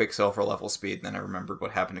got Quicksilver level speed, and then I remembered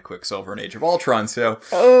what happened to Quicksilver in Age of Ultron, so,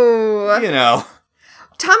 you know.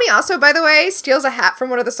 Tommy also, by the way, steals a hat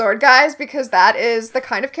from one of the sword guys because that is the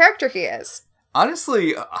kind of character he is.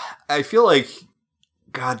 Honestly, I feel like,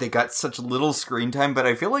 God, they got such little screen time, but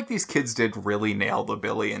I feel like these kids did really nail the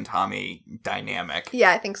Billy and Tommy dynamic.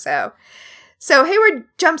 Yeah, I think so. So Hayward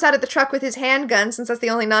jumps out of the truck with his handgun, since that's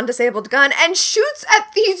the only non-disabled gun, and shoots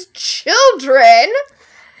at these children!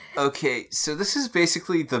 Okay, so this is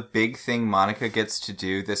basically the big thing Monica gets to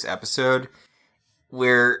do this episode,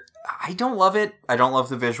 where I don't love it. I don't love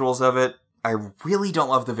the visuals of it. I really don't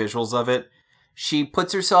love the visuals of it. She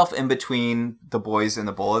puts herself in between the boys and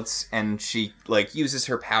the bullets, and she, like, uses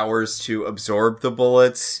her powers to absorb the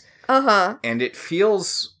bullets. Uh-huh. And it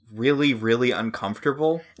feels really, really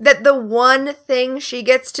uncomfortable. That the one thing she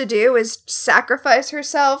gets to do is sacrifice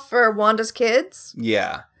herself for Wanda's kids?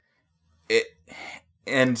 Yeah.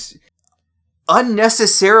 And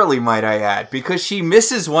unnecessarily, might I add, because she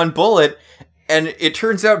misses one bullet, and it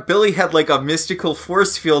turns out Billy had, like, a mystical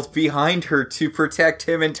force field behind her to protect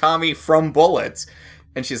him and Tommy from bullets.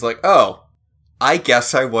 And she's like, oh, I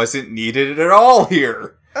guess I wasn't needed at all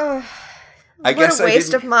here. Ugh. What a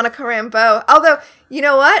waste of Monica Rambeau. Although, you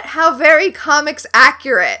know what? How very comics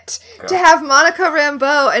accurate to have Monica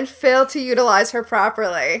Rambeau and fail to utilize her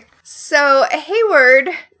properly. So Hayward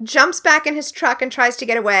jumps back in his truck and tries to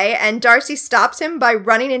get away, and Darcy stops him by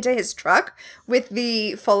running into his truck with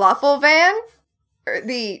the falafel van. Or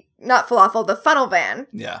the funnel van.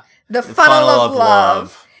 Yeah. The funnel of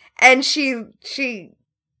love. And she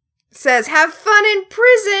says, have fun in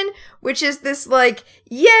prison, which is this, like,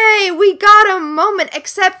 yay, we got a moment,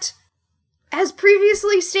 except, as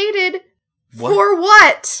previously stated, what? For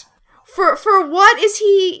what? For what is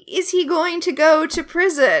he going to go to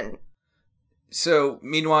prison? So,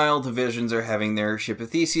 meanwhile, the Visions are having their Ship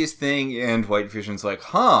of Theseus thing, and White Vision's like,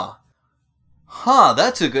 Huh,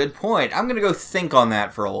 that's a good point. I'm gonna go think on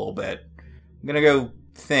that for a little bit. I'm gonna go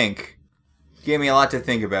think. Gave me a lot to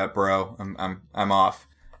think about, bro. I'm off.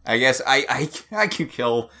 I guess I can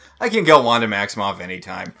kill Wanda Maximoff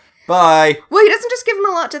anytime. Bye. Well, he doesn't just give him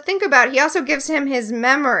a lot to think about. He also gives him his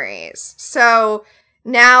memories. So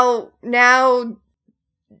now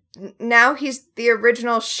he's the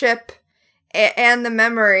original ship and the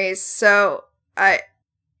memories. So it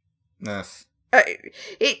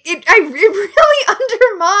really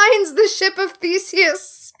undermines the Ship of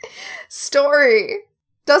Theseus story,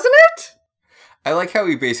 doesn't it? I like how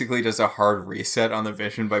he basically does a hard reset on the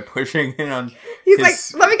Vision by pushing it on. He's like,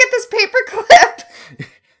 let me get this paper clip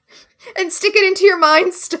and stick it into your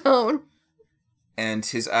Mind Stone. And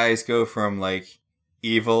his eyes go from, like,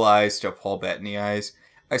 evil eyes to Paul Bettany eyes.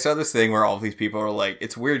 I saw this thing where all these people are like,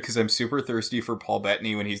 it's weird because I'm super thirsty for Paul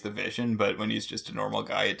Bettany when he's the Vision, but when he's just a normal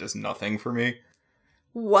guy, it does nothing for me.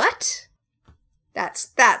 What? That's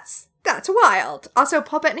wild. Also,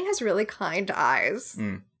 Paul Bettany has really kind eyes.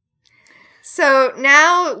 Mm. So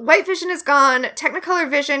now White Vision is gone. Technicolor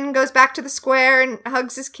Vision goes back to the square and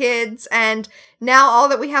hugs his kids. And now all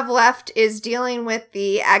that we have left is dealing with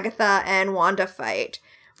the Agatha and Wanda fight,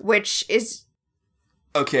 which is...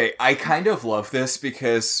 Okay, I kind of love this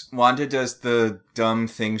because Wanda does the dumb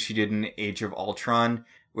thing she did in Age of Ultron,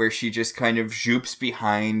 where she just kind of zoops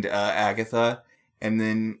behind Agatha and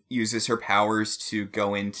then uses her powers to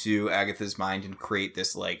go into Agatha's mind and create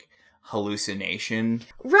this, like, hallucination.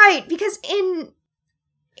 Right, because in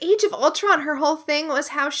Age of Ultron, her whole thing was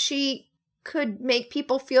how she could make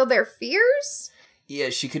people feel their fears. Yeah,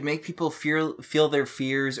 she could make people feel their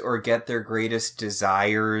fears or get their greatest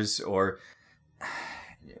desires, or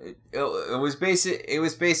it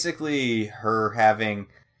was basically her having,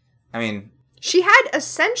 I mean, she had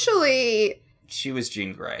essentially, she was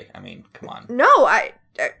Jean Grey. I mean, come on. No,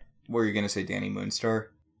 Were you going to say Danny Moonstar?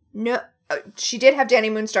 No. She did have Danny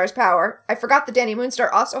Moonstar's power. I forgot that Danny Moonstar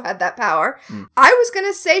also had that power. I was going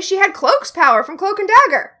to say she had Cloak's power from Cloak and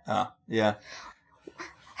Dagger. Oh, yeah.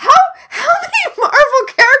 How many Marvel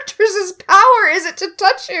characters' power is it to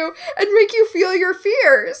touch you and make you feel your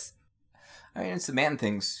fears? I mean, it's the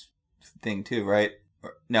Man-Thing too, right?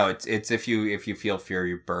 No, it's if you feel fear,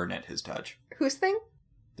 you burn at his touch. Whose thing?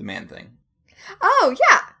 The Man-Thing. Oh,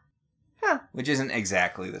 yeah. Huh. Which isn't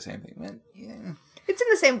exactly the same thing, but yeah. It's in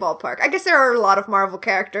the same ballpark. I guess there are a lot of Marvel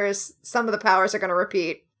characters. Some of the powers are going to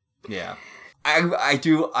repeat. Yeah.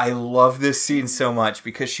 I love this scene so much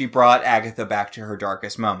because she brought Agatha back to her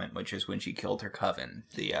darkest moment, which is when she killed her coven.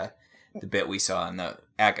 The bit we saw in the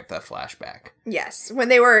Agatha flashback. Yes, when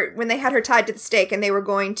they had her tied to the stake and they were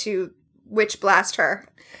going to witch blast her.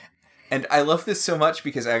 And I love this so much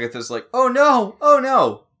because Agatha's like, oh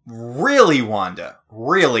no, really, Wanda,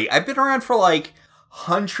 really? I've been around for like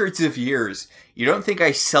hundreds of years. You don't think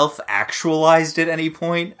I self-actualized at any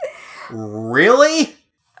point? Really?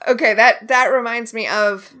 Okay, that reminds me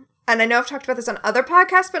of, and I know I've talked about this on other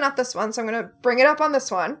podcasts, but not this one, so I'm going to bring it up on this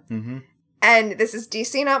one. Mm-hmm. And this is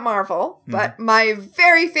DC, not Marvel, but my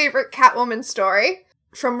very favorite Catwoman story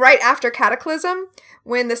from right after Cataclysm,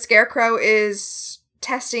 when the Scarecrow is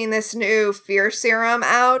testing this new fear serum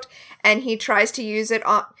out, and he tries to use it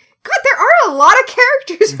on... God, there are a lot of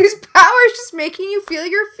characters whose power is just making you feel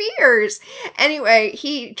your fears. Anyway,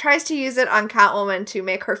 he tries to use it on Catwoman to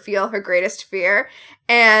make her feel her greatest fear.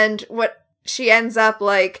 And what she ends up,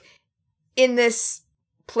 like, in this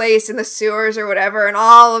place in the sewers or whatever, and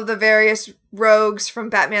all of the various rogues from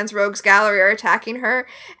Batman's Rogues Gallery are attacking her.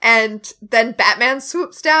 And then Batman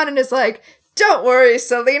swoops down and is like, don't worry,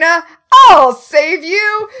 Selina, I'll save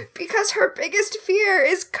you! Because her biggest fear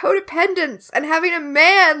is codependence and having a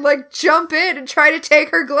man, like, jump in and try to take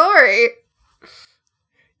her glory.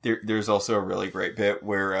 There's also a really great bit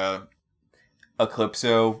where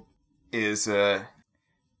Eclipso is...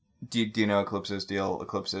 Do you know Eclipso's deal?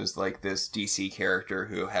 Eclipso's like this DC character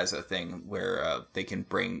who has a thing where they can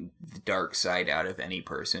bring the dark side out of any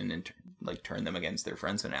person and turn them against their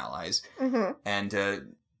friends and allies. Mm-hmm.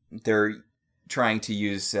 And they're trying to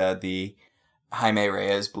use the Jaime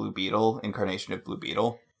Reyes Blue Beetle, incarnation of Blue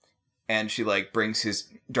Beetle. And she brings his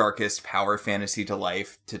darkest power fantasy to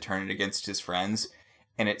life to turn it against his friends.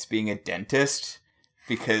 And it's being a dentist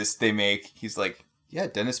because he's like, yeah,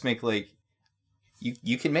 dentists make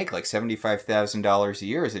you can make $75,000 a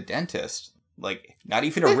year as a dentist. Not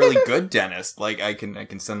even a really good dentist. I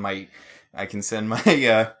can send my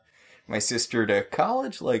my sister to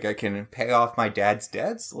college. I can pay off my dad's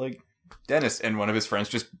debts. Dentist. And one of his friends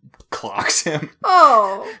just clocks him.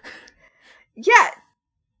 Oh. Yeah.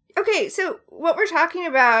 Okay, so what we're talking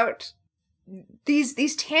about,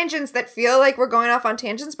 these tangents that feel like we're going off on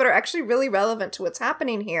tangents but are actually really relevant to what's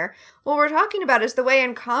happening here. What we're talking about is the way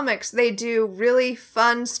in comics they do really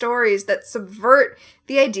fun stories that subvert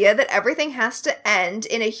the idea that everything has to end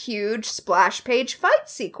in a huge splash page fight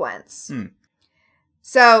sequence.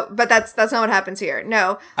 So, but that's not what happens here.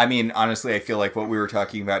 No. I mean, honestly, I feel like what we were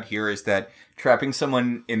talking about here is that trapping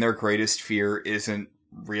someone in their greatest fear isn't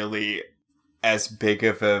really as big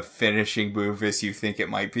of a finishing move as you think it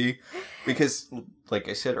might be. Because, like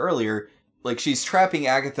I said earlier, she's trapping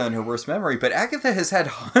Agatha in her worst memory, but Agatha has had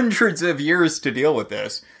hundreds of years to deal with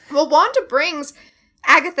this. Well, Wanda brings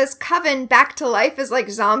Agatha's coven back to life as,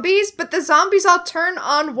 zombies, but the zombies all turn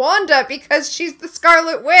on Wanda because she's the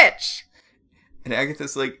Scarlet Witch. And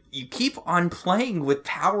Agatha's like, you keep on playing with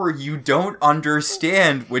power you don't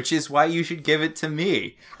understand, which is why you should give it to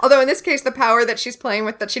me. Although in this case, the power that she's playing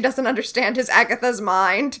with that she doesn't understand is Agatha's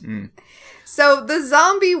mind. So the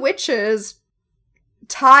zombie witches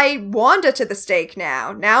tie Wanda to the stake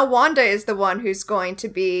now. Now Wanda is the one who's going to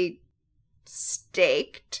be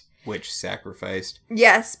staked. Witch sacrificed.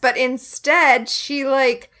 Yes, but instead she,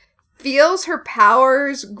 feels her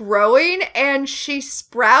powers growing and she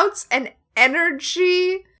sprouts an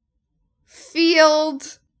energy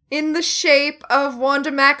field in the shape of Wanda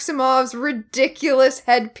Maximoff's ridiculous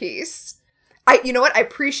headpiece. You know what? I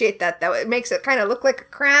appreciate that, though. It makes it kind of look like a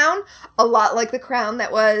crown, a lot like the crown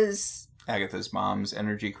that was Agatha's mom's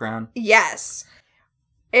energy crown. Yes.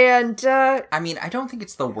 And, I mean, I don't think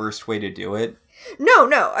it's the worst way to do it. No.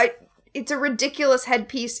 It's a ridiculous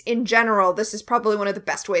headpiece in general. This is probably one of the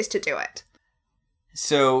best ways to do it.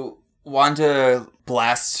 So Wanda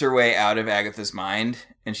blasts her way out of Agatha's mind,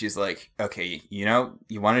 and she's like, okay, you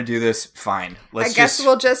want to do this? Fine. I guess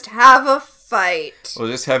we'll just have a fight. We'll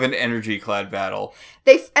just have an energy-clad battle.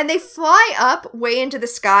 They fly up way into the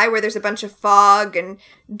sky where there's a bunch of fog and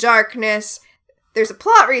darkness. There's a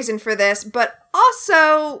plot reason for this, but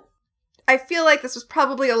also I feel like this was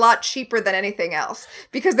probably a lot cheaper than anything else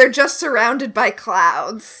because they're just surrounded by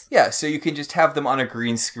clouds. Yeah, so you can just have them on a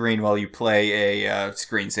green screen while you play a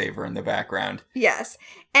screensaver in the background. Yes.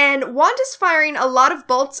 And Wanda's firing a lot of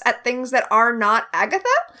bolts at things that are not Agatha.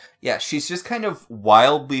 Yeah, she's just kind of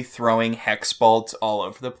wildly throwing hex bolts all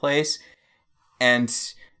over the place. And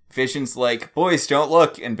Vision's like, boys, don't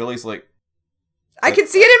look. And Billy's like, I can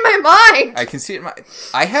see it in my mind. I can see it in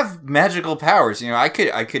I have magical powers. I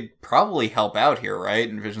could probably help out here, right?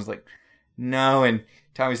 And Vision's like, no. And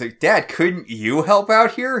Tommy's like, Dad, couldn't you help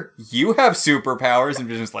out here? You have superpowers. And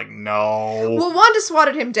Vision's like, no. Well, Wanda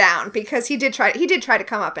swatted him down because he did try to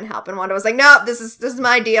come up and help, and Wanda was like, no, this is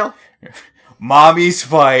my deal. Mommy's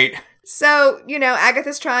fight. So,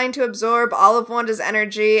 Agatha's trying to absorb all of Wanda's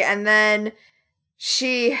energy, and then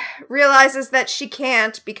she realizes that she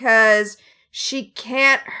can't because she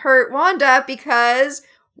can't hurt Wanda because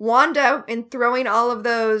Wanda, in throwing all of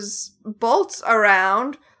those bolts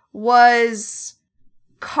around, was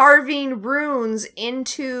carving runes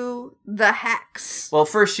into the hex. Well,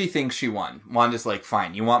 first she thinks she won. Wanda's like,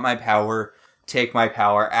 fine, you want my power? Take my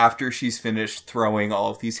power. After she's finished throwing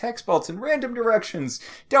all of these hex bolts in random directions.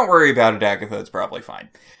 Don't worry about it, Agatha. It's probably fine.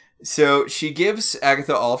 So she gives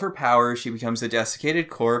Agatha all of her power. She becomes a desiccated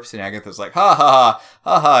corpse, and Agatha's like, ha ha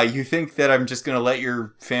ha, you think that I'm just going to let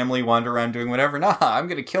your family wander around doing whatever? Nah, I'm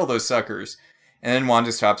going to kill those suckers. And then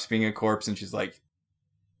Wanda stops being a corpse, and she's like,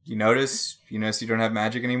 You notice you don't have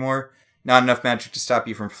magic anymore? Not enough magic to stop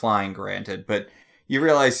you from flying, granted, but you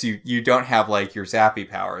realize you don't have, like, your zappy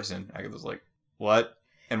powers. And Agatha's like, what?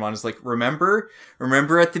 And Wanda's like, remember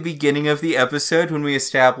at the beginning of the episode when we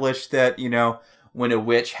established that, when a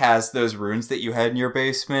witch has those runes that you had in your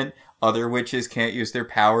basement, other witches can't use their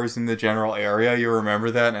powers in the general area? You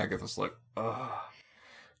remember that? And Agatha's like, oh,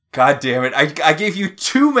 God damn it. I gave you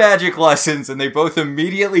 2 magic lessons and they both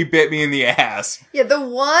immediately bit me in the ass. Yeah, the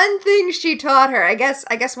one thing she taught her, I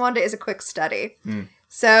guess Wanda is a quick study.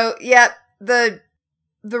 So, yeah, the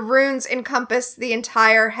runes encompass the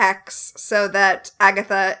entire hex so that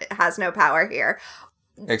Agatha has no power here.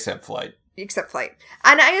 Except flight.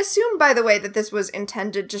 And I assume, by the way, that this was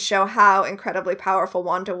intended to show how incredibly powerful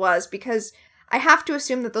Wanda was, because I have to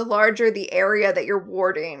assume that the larger the area that you're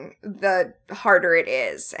warding, the harder it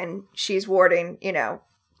is. And she's warding, the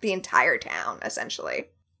entire town, essentially.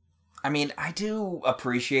 I mean, I do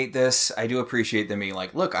appreciate this. I do appreciate them being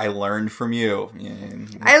like, look, I learned from you.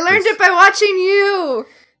 I learned it by watching you!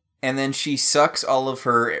 And then she sucks all of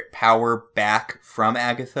her power back from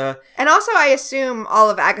Agatha. And also, I assume,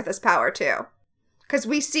 all of Agatha's power, too. Because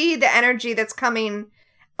we see the energy that's coming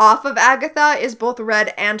off of Agatha is both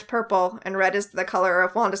red and purple. And red is the color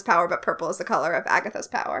of Wanda's power, but purple is the color of Agatha's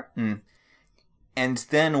power. And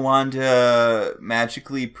then Wanda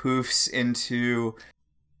magically poofs into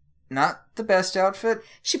not the best outfit.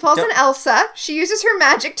 She pulls an Elsa. She uses her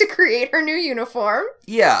magic to create her new uniform.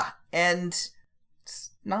 Yeah, and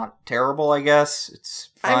it's not terrible, I guess.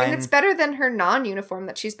 It's fine. I mean, it's better than her non-uniform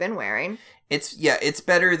that she's been wearing. It's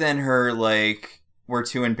better than her, like, we're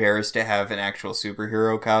too embarrassed to have an actual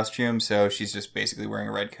superhero costume, so she's just basically wearing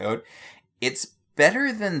a red coat. It's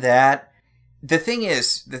better than that. The thing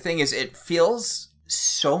is, it feels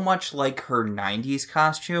so much like her 90s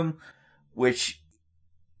costume, which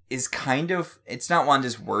is kind of, it's not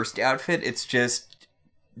Wanda's worst outfit, it's just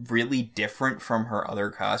really different from her other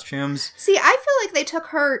costumes. See, I feel like they took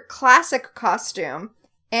her classic costume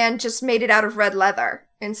and just made it out of red leather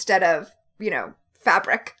instead of,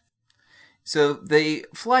 fabric. So they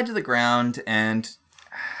fly to the ground and...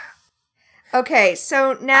 Okay,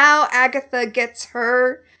 so now Agatha gets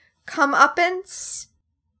her comeuppance.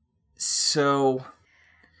 So...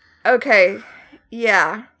 Okay,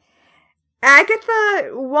 yeah.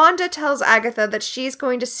 Wanda tells Agatha that she's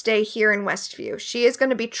going to stay here in Westview. She is going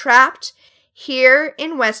to be trapped here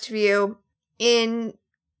in Westview in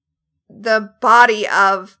the body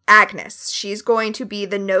of Agnes. She's going to be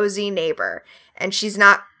the nosy neighbor. And she's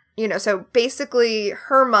not, so basically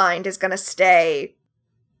her mind is going to stay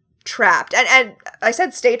trapped. And I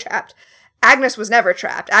said stay trapped. Agnes was never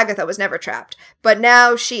trapped. Agatha was never trapped. But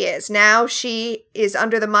now she is. Now she is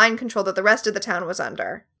under the mind control that the rest of the town was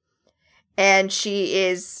under. And she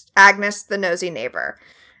is Agnes, the nosy neighbor.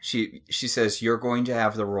 She says, you're going to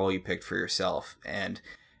have the role you picked for yourself. And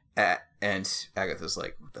Agatha's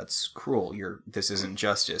like, that's cruel. This isn't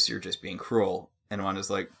justice. You're just being cruel. And Wanda's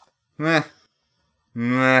like, meh.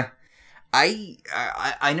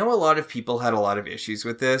 I know a lot of people had a lot of issues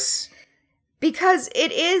with this. Because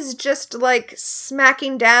it is just like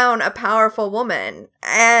smacking down a powerful woman.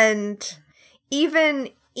 And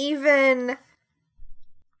even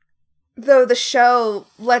though the show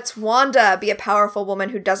lets Wanda be a powerful woman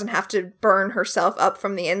who doesn't have to burn herself up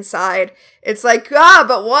from the inside, it's like,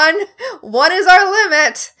 but one is our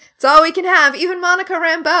limit. It's all we can have. Even Monica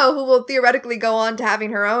Rambeau, who will theoretically go on to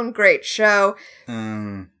having her own great show.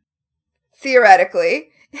 Theoretically.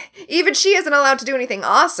 Even she isn't allowed to do anything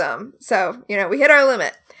awesome. So, we hit our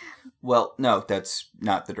limit. Well, no, that's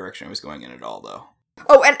not the direction I was going in at all, though.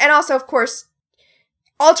 Oh, and also, of course,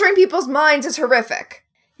 altering people's minds is horrific.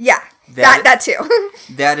 Yeah, that too.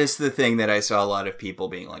 That is the thing that I saw a lot of people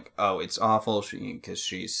being like, "Oh, it's awful," because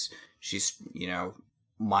she's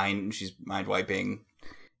mind wiping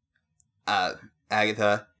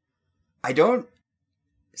Agatha. I don't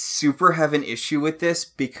super have an issue with this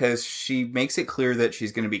because she makes it clear that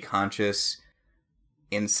she's going to be conscious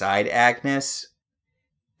inside Agnes,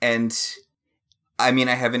 and I mean,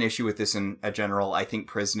 I have an issue with this in a general. I think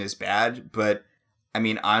prison is bad, but I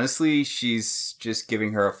mean, honestly, she's just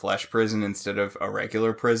giving her a flesh prison instead of a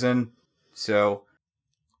regular prison. So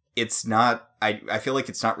it's not, I feel like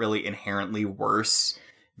it's not really inherently worse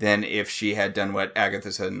than if she had done what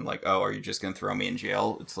Agatha said and like, oh, are you just going to throw me in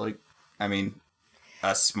jail? It's like, I mean,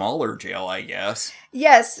 a smaller jail, I guess.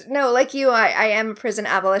 Yes. No, like you, I am a prison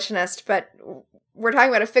abolitionist, but we're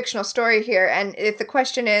talking about a fictional story here. And if the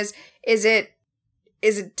question is it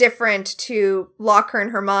different to lock her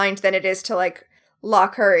in her mind than it is to like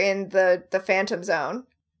lock her in the Phantom Zone?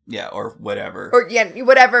 Yeah, or whatever. Or yeah,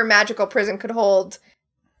 whatever magical prison could hold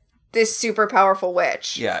this super powerful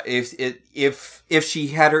witch. Yeah, if she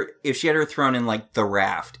had her thrown in like the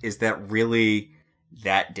Raft, is that really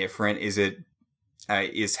that different? Is it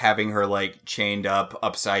is having her like chained up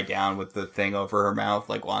upside down with the thing over her mouth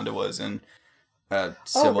like Wanda was in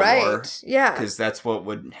Civil War? Yeah, because that's what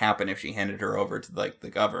would happen if she handed her over to like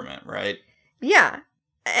the government, right? Yeah.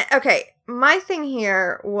 Okay, my thing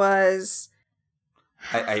here was...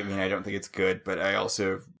 I mean, I don't think it's good, but I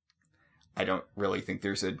don't really think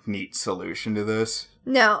there's a neat solution to this.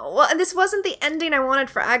 No, well, and this wasn't the ending I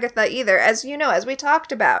wanted for Agatha either. As you know, as we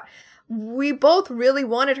talked about, we both really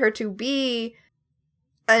wanted her to be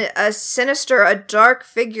a sinister, a dark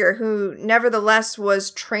figure who nevertheless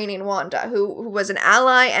was training Wanda, who was an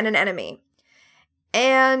ally and an enemy.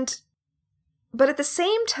 But at the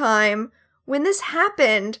same time, when this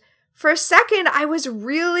happened, for a second, I was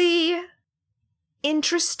really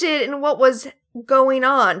interested in what was going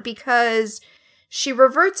on because she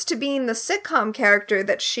reverts to being the sitcom character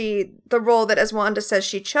the role that, as Wanda says,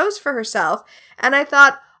 she chose for herself. And I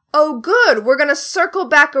thought, oh, good, we're going to circle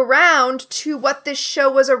back around to what this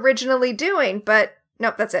show was originally doing. But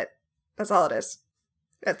nope, that's it. That's all it is.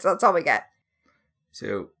 That's all we get.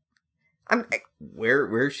 So,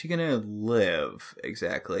 where is she going to live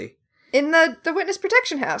exactly? In the witness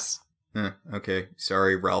protection house. Okay.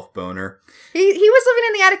 Sorry, Ralph Boner. He was living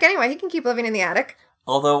in the attic anyway. He can keep living in the attic.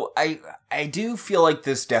 Although, I do feel like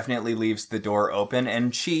this definitely leaves the door open,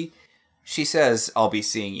 and she says, I'll be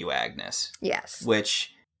seeing you, Agnes. Yes.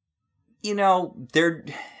 Which,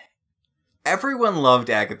 everyone loved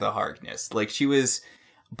Agatha Harkness. Like, she was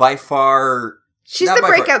by far... She's the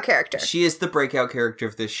breakout character. She is the breakout character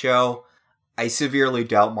of this show. I severely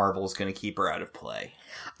doubt Marvel's going to keep her out of play.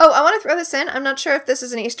 Oh, I want to throw this in. I'm not sure if this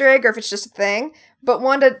is an Easter egg or if it's just a thing, but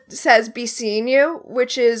Wanda says, be seeing you,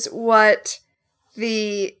 which is what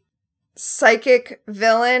the psychic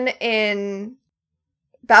villain in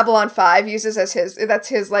Babylon 5 uses as that's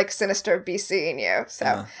his, like, sinister be seeing you.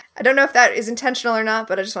 So, I don't know if that is intentional or not,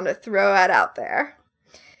 but I just wanted to throw that out there.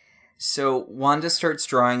 So, Wanda starts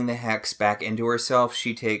drawing the hex back into herself.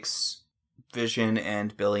 She takes Vision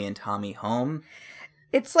and Billy and Tommy home.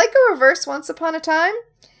 It's like a reverse Once Upon a Time.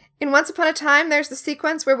 In Once Upon a Time, there's the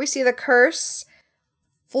sequence where we see the curse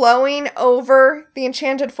flowing over the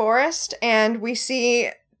enchanted forest, and we see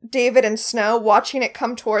David and Snow watching it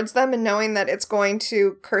come towards them and knowing that it's going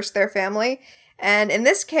to curse their family. And in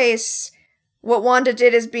this case, what Wanda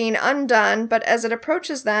did is being undone, but as it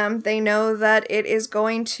approaches them, they know that it is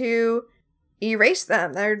going to erase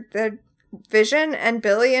them. Their Vision and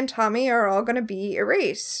Billy and Tommy are all going to be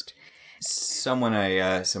erased. Someone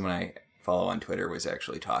I follow on Twitter was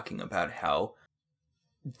actually talking about how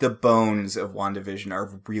the bones of WandaVision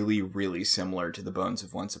are really, really similar to the bones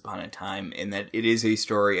of Once Upon a Time, in that it is a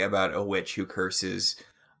story about a witch who curses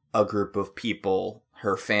a group of people,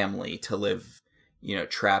 her family, to live,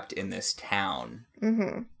 trapped in this town.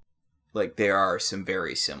 Mm-hmm. Like, there are some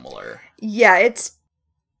very similar. Yeah, it's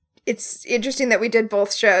interesting that we did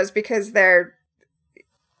both shows because they're,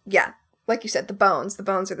 like you said, the bones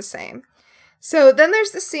are the same. So then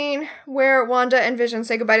there's the scene where Wanda and Vision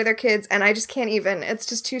say goodbye to their kids, and I just can't even. It's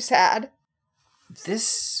just too sad.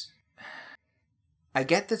 I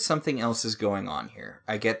get that something else is going on here.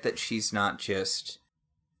 I get that she's not just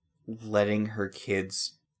letting her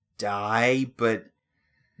kids die, but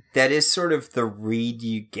that is sort of the read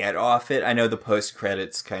you get off it. I know the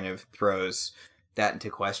post-credits kind of throws that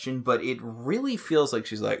into question, but it really feels like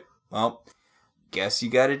she's like, well, guess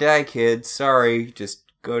you gotta die, kids. Sorry, just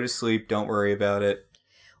go to sleep. Don't worry about it.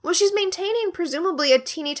 Well, she's maintaining presumably a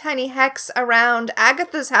teeny tiny hex around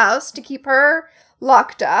Agatha's house to keep her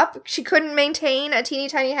locked up. She couldn't maintain a teeny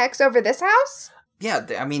tiny hex over this house? Yeah,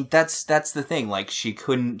 I mean, that's the thing. Like, she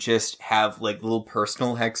couldn't just have, like, little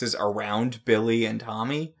personal hexes around Billy and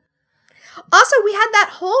Tommy. Also, we had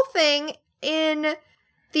that whole thing in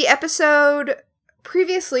the episode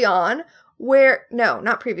previously on where... No,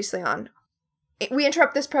 not previously on. We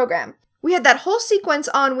Interrupt This Program. We had that whole sequence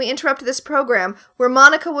on We Interrupt This Program where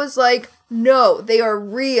Monica was like, no, they are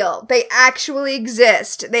real. They actually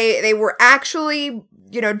exist. They were actually,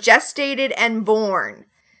 gestated and born.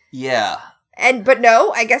 Yeah. But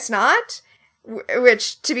no, I guess not.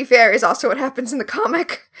 Which, to be fair, is also what happens in the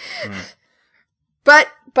comic. But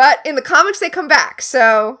in the comics, they come back,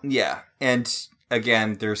 so... Yeah, and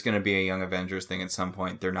again, there's going to be a Young Avengers thing at some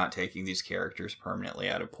point. They're not taking these characters permanently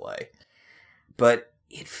out of play. But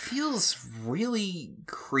it feels really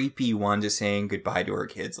creepy, Wanda saying goodbye to her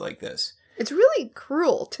kids like this. It's really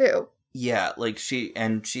cruel, too. Yeah, like she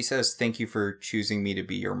says, thank you for choosing me to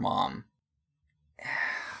be your mom.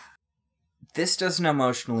 This doesn't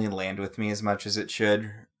emotionally land with me as much as it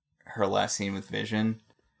should. Her last scene with Vision.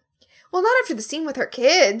 Well, not after the scene with her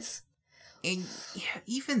kids. And yeah,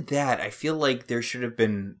 even that, I feel like there should have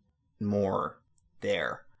been more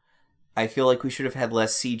there. I feel like we should have had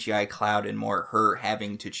less CGI Cloud and more her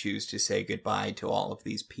having to choose to say goodbye to all of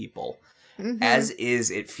these people. Mm-hmm. As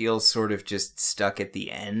is, it feels sort of just stuck at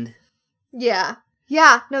the end. Yeah.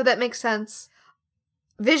 Yeah, no, that makes sense.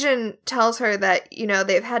 Vision tells her that,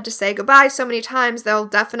 they've had to say goodbye so many times, they'll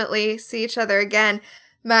definitely see each other again.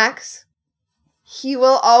 Max, he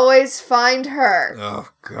will always find her. Oh,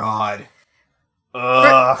 God.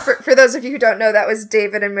 For those of you who don't know, that was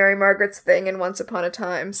David and Mary Margaret's thing in Once Upon a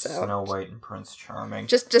Time, so... Snow White and Prince Charming.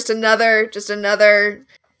 Just another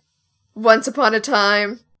Once Upon a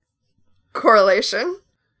Time correlation.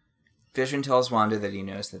 Vision tells Wanda that he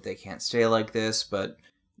knows that they can't stay like this, but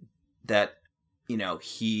that...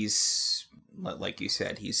 he's, like you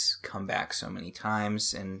said, he's come back so many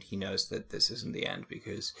times, and he knows that this isn't the end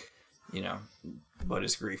because, what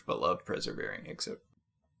is grief but love persevering, etc.,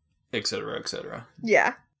 etc.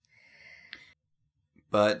 Yeah.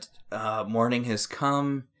 But morning has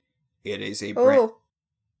come. It is a...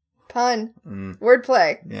 pun.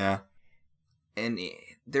 Wordplay. Yeah. And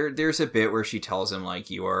there's a bit where she tells him, like,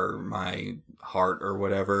 you are my heart or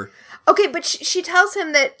whatever. Okay, but she tells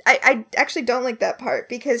him that... I actually don't like that part,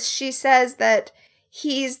 because she says that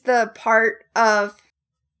he's the part of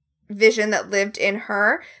Vision that lived in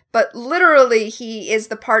her, but literally he is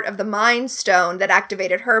the part of the Mind Stone that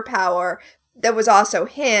activated her power that was also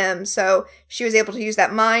him, so she was able to use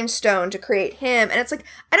that Mind Stone to create him. And it's like,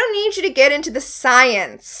 I don't need you to get into the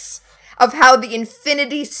science of how the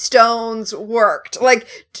Infinity Stones worked. Like,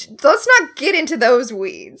 let's not get into those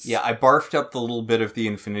weeds. Yeah, I barfed up the little bit of the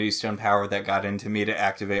Infinity Stone power that got into me to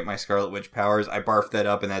activate my Scarlet Witch powers. I barfed that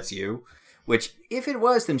up, and that's you. Which, if it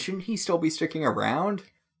was, then shouldn't he still be sticking around?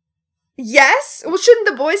 Yes? Well, shouldn't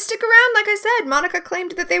the boys stick around? Like I said, Monica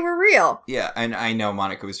claimed that they were real. Yeah, and I know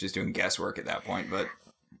Monica was just doing guesswork at that point, but...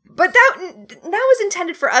 But that was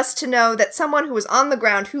intended for us to know that someone who was on the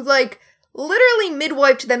ground, who, like, literally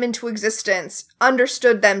midwifed them into existence,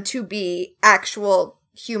 understood them to be actual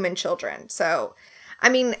human children. So, I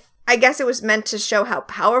mean, I guess it was meant to show how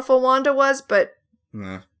powerful Wanda was, but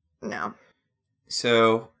no.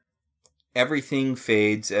 So, everything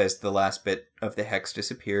fades as the last bit of the hex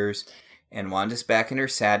disappears, and Wanda's back in her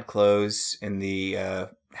sad clothes in the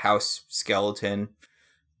house skeleton.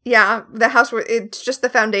 Yeah, the house where it's just the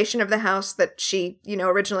foundation of the house that she,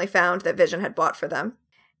 originally found that Vision had bought for them.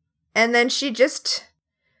 And then she just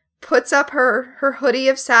puts up her hoodie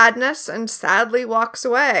of sadness and sadly walks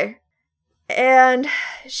away. And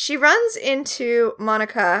she runs into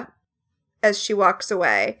Monica as she walks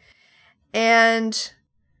away. And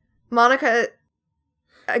Monica,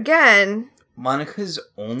 again... Monica's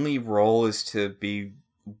only role is to be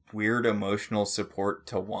weird emotional support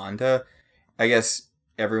to Wanda. I guess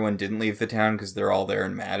everyone didn't leave the town because they're all there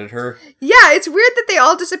and mad at her. Yeah, it's weird that they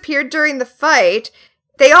all disappeared during the fight.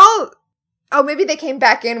 They all... Oh, maybe they came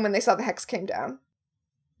back in when they saw the hex came down.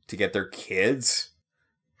 To get their kids?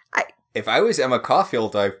 If I was Emma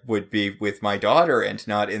Caulfield, I would be with my daughter and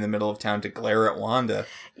not in the middle of town to glare at Wanda.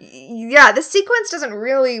 Yeah, the sequence doesn't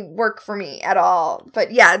really work for me at all.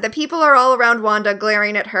 But yeah, the people are all around Wanda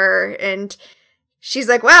glaring at her, and she's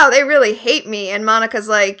like, wow, they really hate me. And Monica's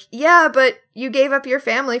like, yeah, but you gave up your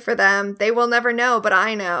family for them. They will never know, but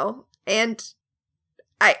I know. And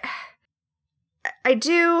I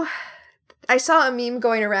saw a meme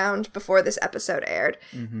going around before this episode aired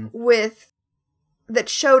that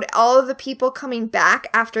showed all of the people coming back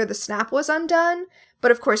after the snap was undone,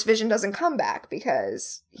 But of course, Vision doesn't come back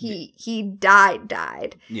because he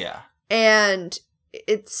died. Yeah. And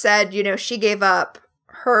it said, she gave up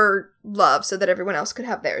her love so that everyone else could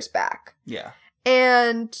have theirs back. Yeah.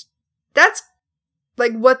 And that's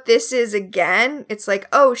like what this is again. It's like,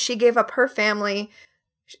 oh, she gave up her family,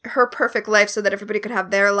 her perfect life so that everybody could have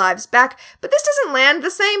their lives back. But this doesn't land the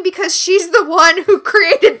same because she's the one who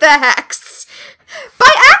created the hex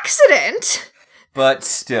by accident. But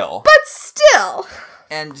still.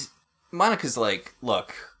 And Monica's like,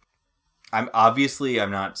 look, I'm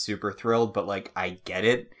not super thrilled, but like, I get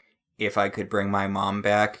it. If I could bring my mom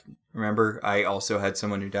back, remember, I also had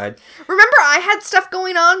someone who died. Remember, I had stuff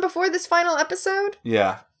going on before this final episode?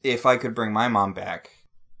 Yeah. If I could bring my mom back,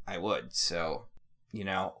 I would. So,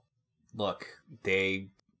 look, there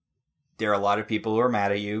are a lot of people who are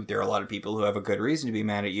mad at you. There are a lot of people who have a good reason to be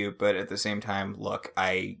mad at you. But at the same time, look,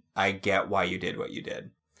 I get why you did what you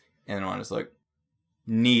did. And then one is like,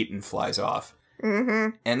 neat, and flies off.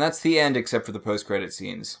 Mm-hmm. And that's the end, except for the post-credit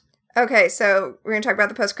scenes. Okay, so we're going to talk about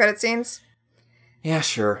the post-credit scenes? Yeah,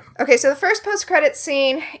 sure. Okay, so the first post-credit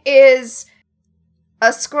scene is a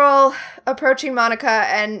Skrull approaching Monica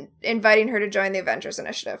and inviting her to join the Avengers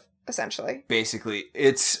Initiative, essentially. Basically,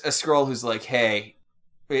 it's a Skrull who's like, hey,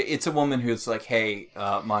 it's a woman who's like, hey,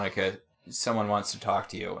 Monica, someone wants to talk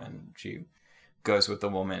to you. And she goes with the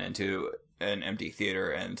woman into an empty theater,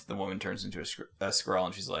 and the woman turns into a Skrull,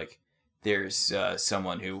 and she's like, there's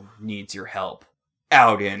someone who needs your help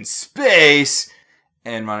out in space.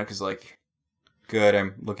 And Monica's like, good,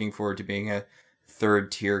 I'm looking forward to being a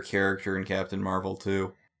third-tier character in Captain Marvel,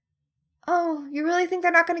 too. Oh, you really think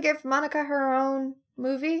they're not going to give Monica her own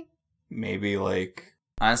movie? Maybe,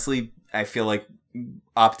 honestly, I feel like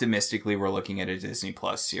optimistically we're looking at a Disney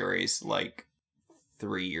Plus series,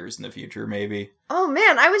 3 years in the future, maybe. Oh,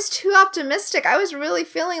 man, I was too optimistic. I was really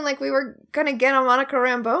feeling like we were going to get a Monica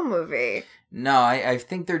Rambeau movie. No, I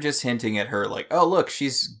think they're just hinting at her, oh, look,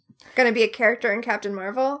 she's going to be a character in Captain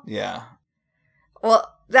Marvel? Yeah.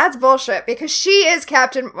 Well, that's bullshit, because she is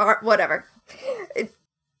whatever.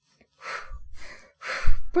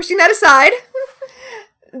 Pushing that aside,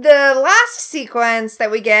 the last sequence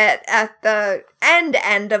that we get at the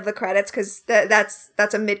end of the credits, because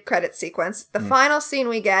that's a mid-credit sequence, the final scene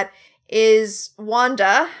we get is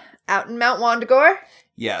Wanda out in Mount Wundagore.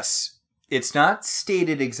 Yes. It's not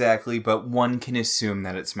stated exactly, but one can assume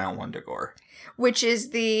that it's Mount Wundagore. Which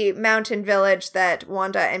is the mountain village that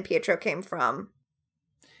Wanda and Pietro came from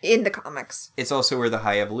in the comics. It's also where the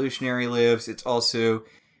High Evolutionary lives. It's also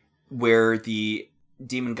where the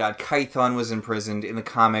demon god Kython was imprisoned. In the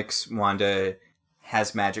comics, Wanda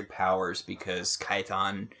has magic powers because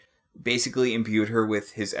Kython basically imbued her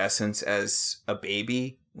with his essence as a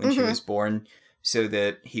baby when she was born, so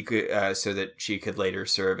that she could later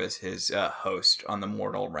serve as his host on the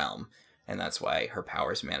mortal realm. And that's why her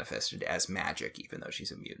powers manifested as magic, even though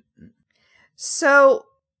she's a mutant. So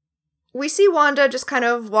we see Wanda just kind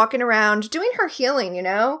of walking around, doing her healing,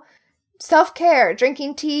 self-care,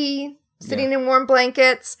 drinking tea, sitting in warm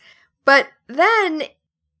blankets. But then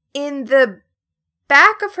in the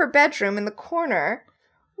back of her bedroom in the corner,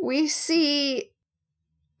 we see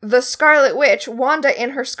the Scarlet Witch, Wanda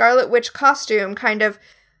in her Scarlet Witch costume, kind of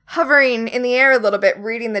hovering in the air a little bit,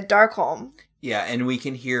 reading the Darkholme. Yeah, and we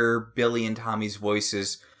can hear Billy and Tommy's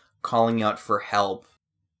voices calling out for help,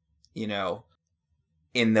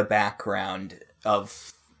 in the background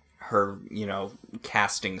of her,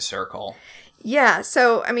 casting circle. Yeah,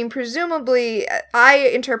 so, presumably, I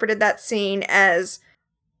interpreted that scene as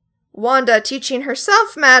Wanda teaching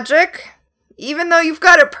herself magic, even though you've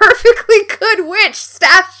got a perfectly good witch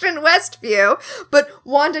stashed in Westview, but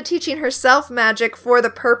Wanda teaching herself magic for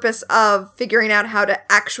the purpose of figuring out how to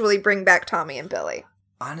actually bring back Tommy and Billy.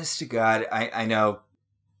 Honest to God, I know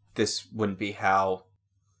this wouldn't be how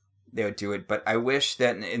they would do it, but I wish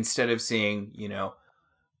that instead of seeing,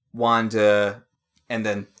 Wanda and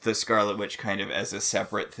then the Scarlet Witch kind of as a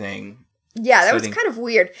separate thing. Yeah, that was kind of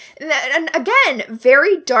weird. And again,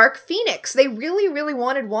 very Dark Phoenix. They really, really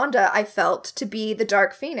wanted Wanda, I felt, to be the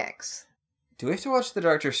Dark Phoenix. Do we have to watch the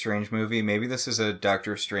Doctor Strange movie? Maybe this is a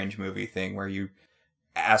Doctor Strange movie thing where you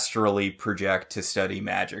astrally project to study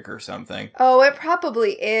magic or something. Oh, it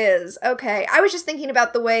probably is. Okay. I was just thinking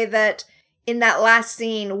about the way that in that last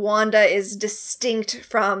scene, Wanda is distinct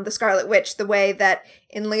from the Scarlet Witch, the way that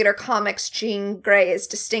in later comics, Jean Grey is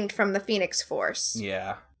distinct from the Phoenix Force.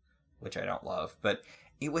 Yeah. Which I don't love, but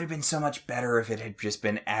it would have been so much better if it had just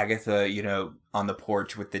been Agatha, on the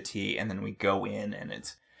porch with the tea, and then we go in,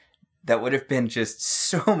 and that would have been just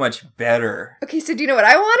so much better. Okay, so do you know what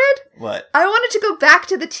I wanted? What? I wanted wanted to go back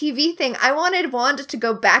to the TV thing. I wanted Wanda to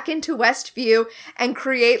go back into Westview and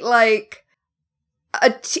create, like, a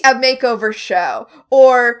makeover show.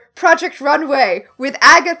 Or Project Runway with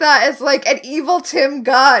Agatha as, like, an evil Tim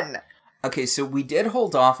Gunn. Okay, so we did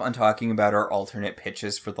hold off on talking about our alternate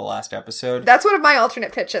pitches for the last episode. That's one of my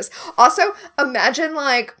alternate pitches. Also, imagine,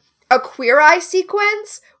 like, a Queer Eye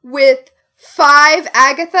sequence with 5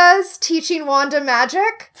 Agathas teaching Wanda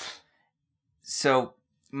magic. So,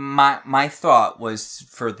 my thought was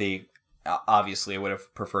for the... Obviously, I would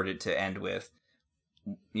have preferred it to end with,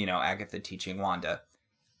 you know, Agatha teaching Wanda.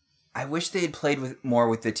 I wish they had played more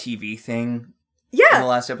with the TV thing in the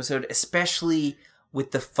last episode, especially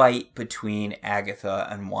with the fight between Agatha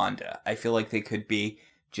and Wanda. I feel like they could be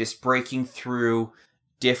just breaking through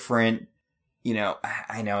different, you know,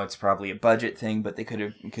 I know it's probably a budget thing, but they could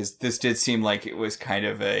have, because this did seem like it was kind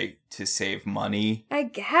of to save money. I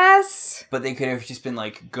guess. But they could have just been,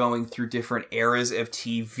 like, going through different eras of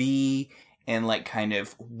TV and, like, kind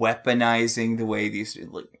of weaponizing the way these,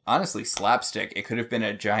 like, honestly, slapstick. It could have been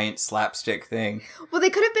a giant slapstick thing. Well, they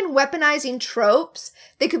could have been weaponizing tropes.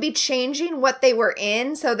 They could be changing what they were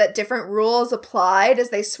in so that different rules applied as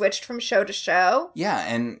they switched from show to show. Yeah,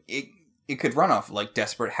 and it could run off, like,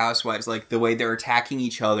 Desperate Housewives. Like, the way they're attacking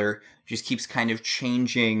each other just keeps kind of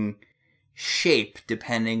changing shape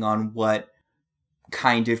depending on what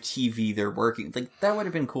kind of TV they're working. Like, that would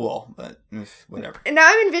have been cool, but whatever. And now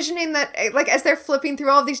I'm envisioning that, like, as they're flipping through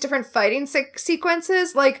all of these different fighting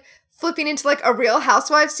sequences, like, flipping into, like, a Real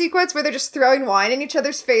Housewives sequence where they're just throwing wine in each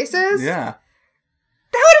other's faces. Yeah.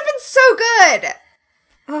 That would have been so good!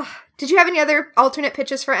 Ugh. Did you have any other alternate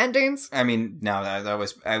pitches for endings? I mean, no, that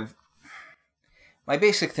was... my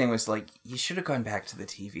basic thing was, like, you should have gone back to the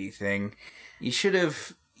TV thing. You should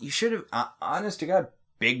have, honest to God,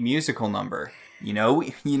 big musical number. You know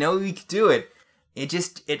we could do it.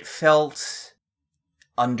 It felt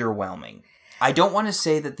underwhelming. I don't want to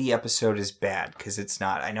say that the episode is bad, because it's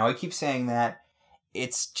not. I know I keep saying that.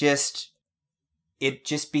 It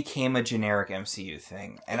just became a generic MCU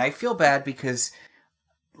thing. And I feel bad because,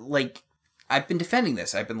 like, I've been defending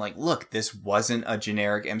this. I've been like, look, this wasn't a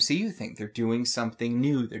generic MCU thing. They're doing something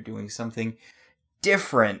new. They're doing something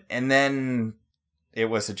different. And then it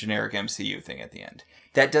was a generic MCU thing at the end.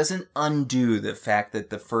 That doesn't undo the fact that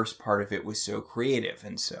the first part of it was so creative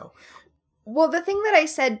and so... Well, the thing that I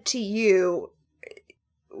said to you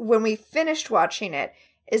when we finished watching it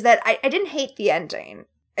is that I didn't hate the ending.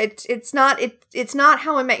 It's not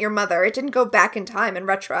How I Met Your Mother. It didn't go back in time and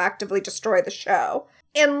retroactively destroy the show.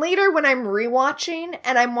 And later when I'm rewatching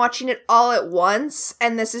and I'm watching it all at once,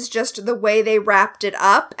 and this is just the way they wrapped it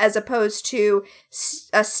up as opposed to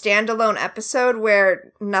a standalone episode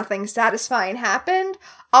where nothing satisfying happened,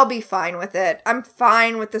 I'll be fine with it. I'm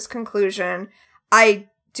fine with this conclusion.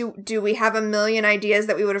 Do we have a million ideas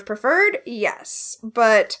that we would have preferred? Yes.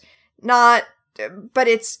 But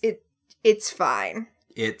it's fine.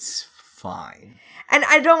 It's fine. And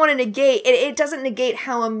I don't want to negate, it doesn't negate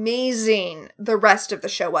how amazing the rest of the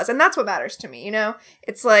show was. And that's what matters to me, you know?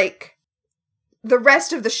 It's like, the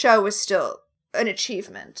rest of the show is still an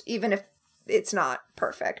achievement, even if it's not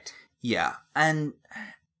perfect. Yeah, and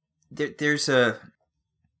there's a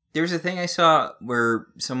thing I saw where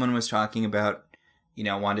someone was talking about, you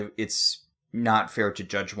know, it's not fair to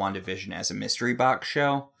judge WandaVision as a mystery box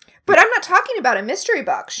show. But I'm not talking about a mystery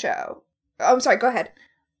box show. Oh, I'm sorry, go ahead.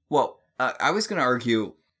 Well, I was going to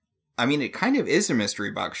argue, I mean, it kind of is a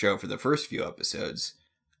mystery box show for the first few episodes.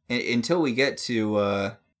 Until we get to,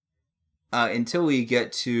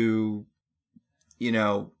 you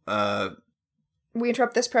know... We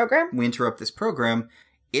Interrupt This Program?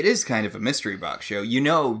 It is kind of a mystery box show. You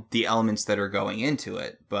know the elements that are going into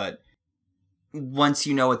it, but once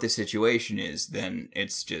you know what the situation is, then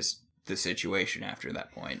it's just the situation after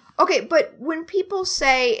that point. Okay, but when people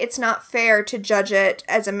say it's not fair to judge it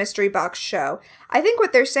as a mystery box show, I think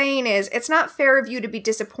what they're saying is it's not fair of you to be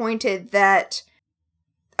disappointed that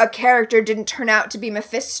a character didn't turn out to be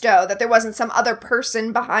Mephisto, that there wasn't some other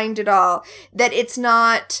person behind it all, that it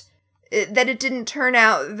didn't turn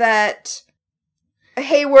out that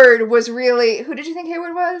Hayward was really... Who did you think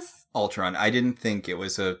Hayward was? Ultron. I didn't think it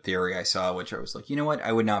was a theory I saw, which I was like, you know what?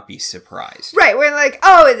 I would not be surprised. Right, we're like,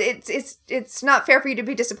 oh, it's not fair for you to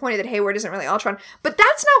be disappointed that Hayward isn't really Ultron. But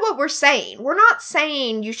that's not what we're saying. We're not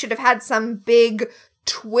saying you should have had some big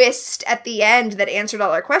twist at the end that answered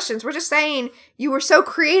all our questions. We're just saying you were so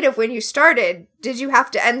creative when you started. Did you have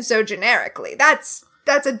to end so generically? That's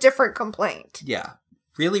a different complaint. Yeah.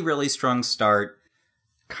 Really, really strong start.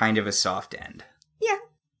 Kind of a soft end. Yeah.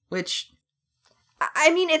 Which...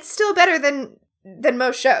 I mean, it's still better than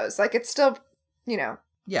most shows. Like, it's still, you know.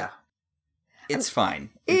 Yeah. It's fine.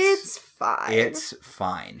 It's fine. It's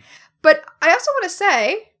fine. But I also want to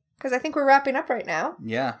say, because I think we're wrapping up right now,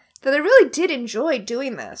 Yeah. that I really did enjoy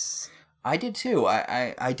doing this. I did too.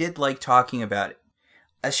 I did like talking about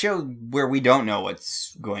a show where we don't know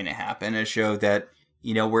what's going to happen. A show that,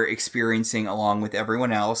 you know, we're experiencing along with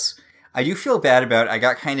everyone else. I do feel bad about I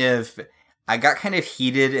got kind of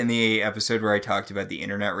heated in the episode where I talked about the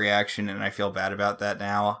internet reaction, and I feel bad about that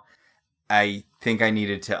now. I think I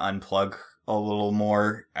needed to unplug a little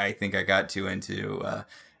more. I think I got too into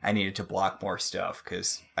I needed to block more stuff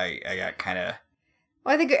because I got kind of...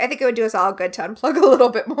 Well, I think it would do us all good to unplug a little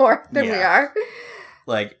bit more than we are.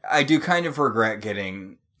 Like, I do kind of regret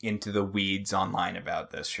getting into the weeds online about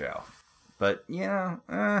this show. But, you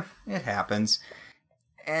know, it happens.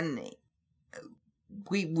 And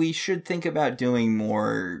we should think about doing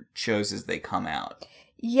more shows as they come out.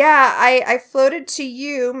 Yeah, I floated to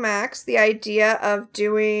you, Max, the idea of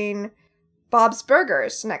doing Bob's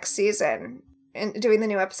Burgers next season and doing the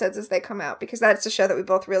new episodes as they come out, because that's a show that we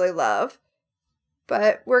both really love.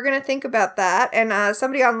 But we're going to think about that. And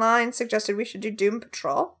somebody online suggested we should do Doom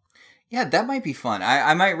Patrol. Yeah, that might be fun.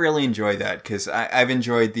 I might really enjoy that, because I've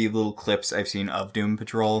enjoyed the little clips I've seen of Doom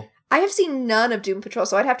Patrol. I have seen none of Doom Patrol,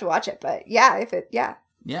 so I'd have to watch it. But yeah, it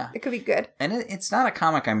could be good. And it's not a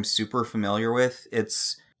comic I'm super familiar with.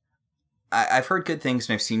 I've heard good things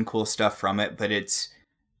and I've seen cool stuff from it, but it's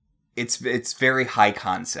very high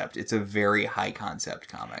concept. It's a very high concept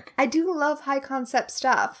comic. I do love high concept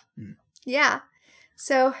stuff. Yeah.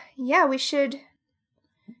 So, yeah, we should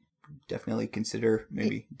definitely consider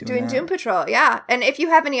maybe doing Doom Patrol. Yeah. And if you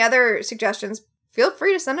have any other suggestions, feel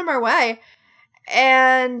free to send them our way.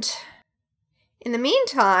 And in the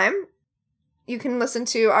meantime, you can listen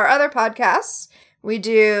to our other podcasts. We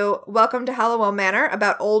do Welcome to Hallowell Manor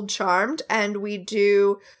about Old Charmed, and we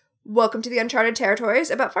do Welcome to the Uncharted Territories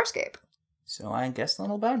about Farscape. So I guess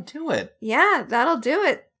that'll about do it. Yeah, that'll do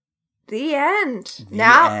it. The end. The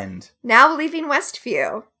end. Now leaving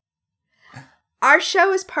Westview. Our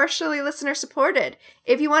show is partially listener supported.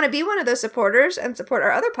 If you want to be one of those supporters and support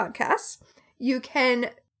our other podcasts, you can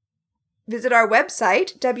visit our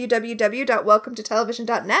website,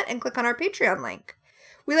 www.welcometotelevision.net, and click on our Patreon link.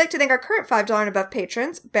 We'd like to thank our current $5 and above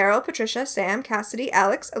patrons, Beryl, Patricia, Sam, Cassidy,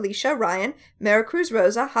 Alex, Alicia, Ryan, Maricruz,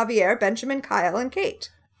 Rosa, Javier, Benjamin, Kyle, and Kate.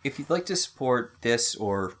 If you'd like to support this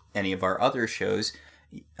or any of our other shows,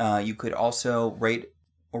 you could also rate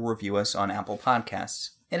or review us on Apple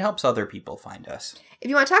Podcasts. It helps other people find us. If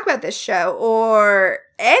you want to talk about this show or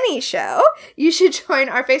any show, you should join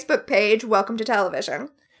our Facebook page, Welcome to Television.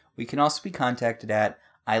 We can also be contacted at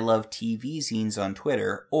I Love TV Zines on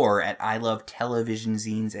Twitter or at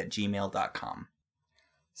ilovetelevisionzines@gmail.com.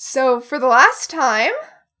 So for the last time,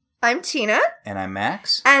 I'm Tina. And I'm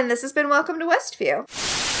Max. And this has been Welcome to Westview.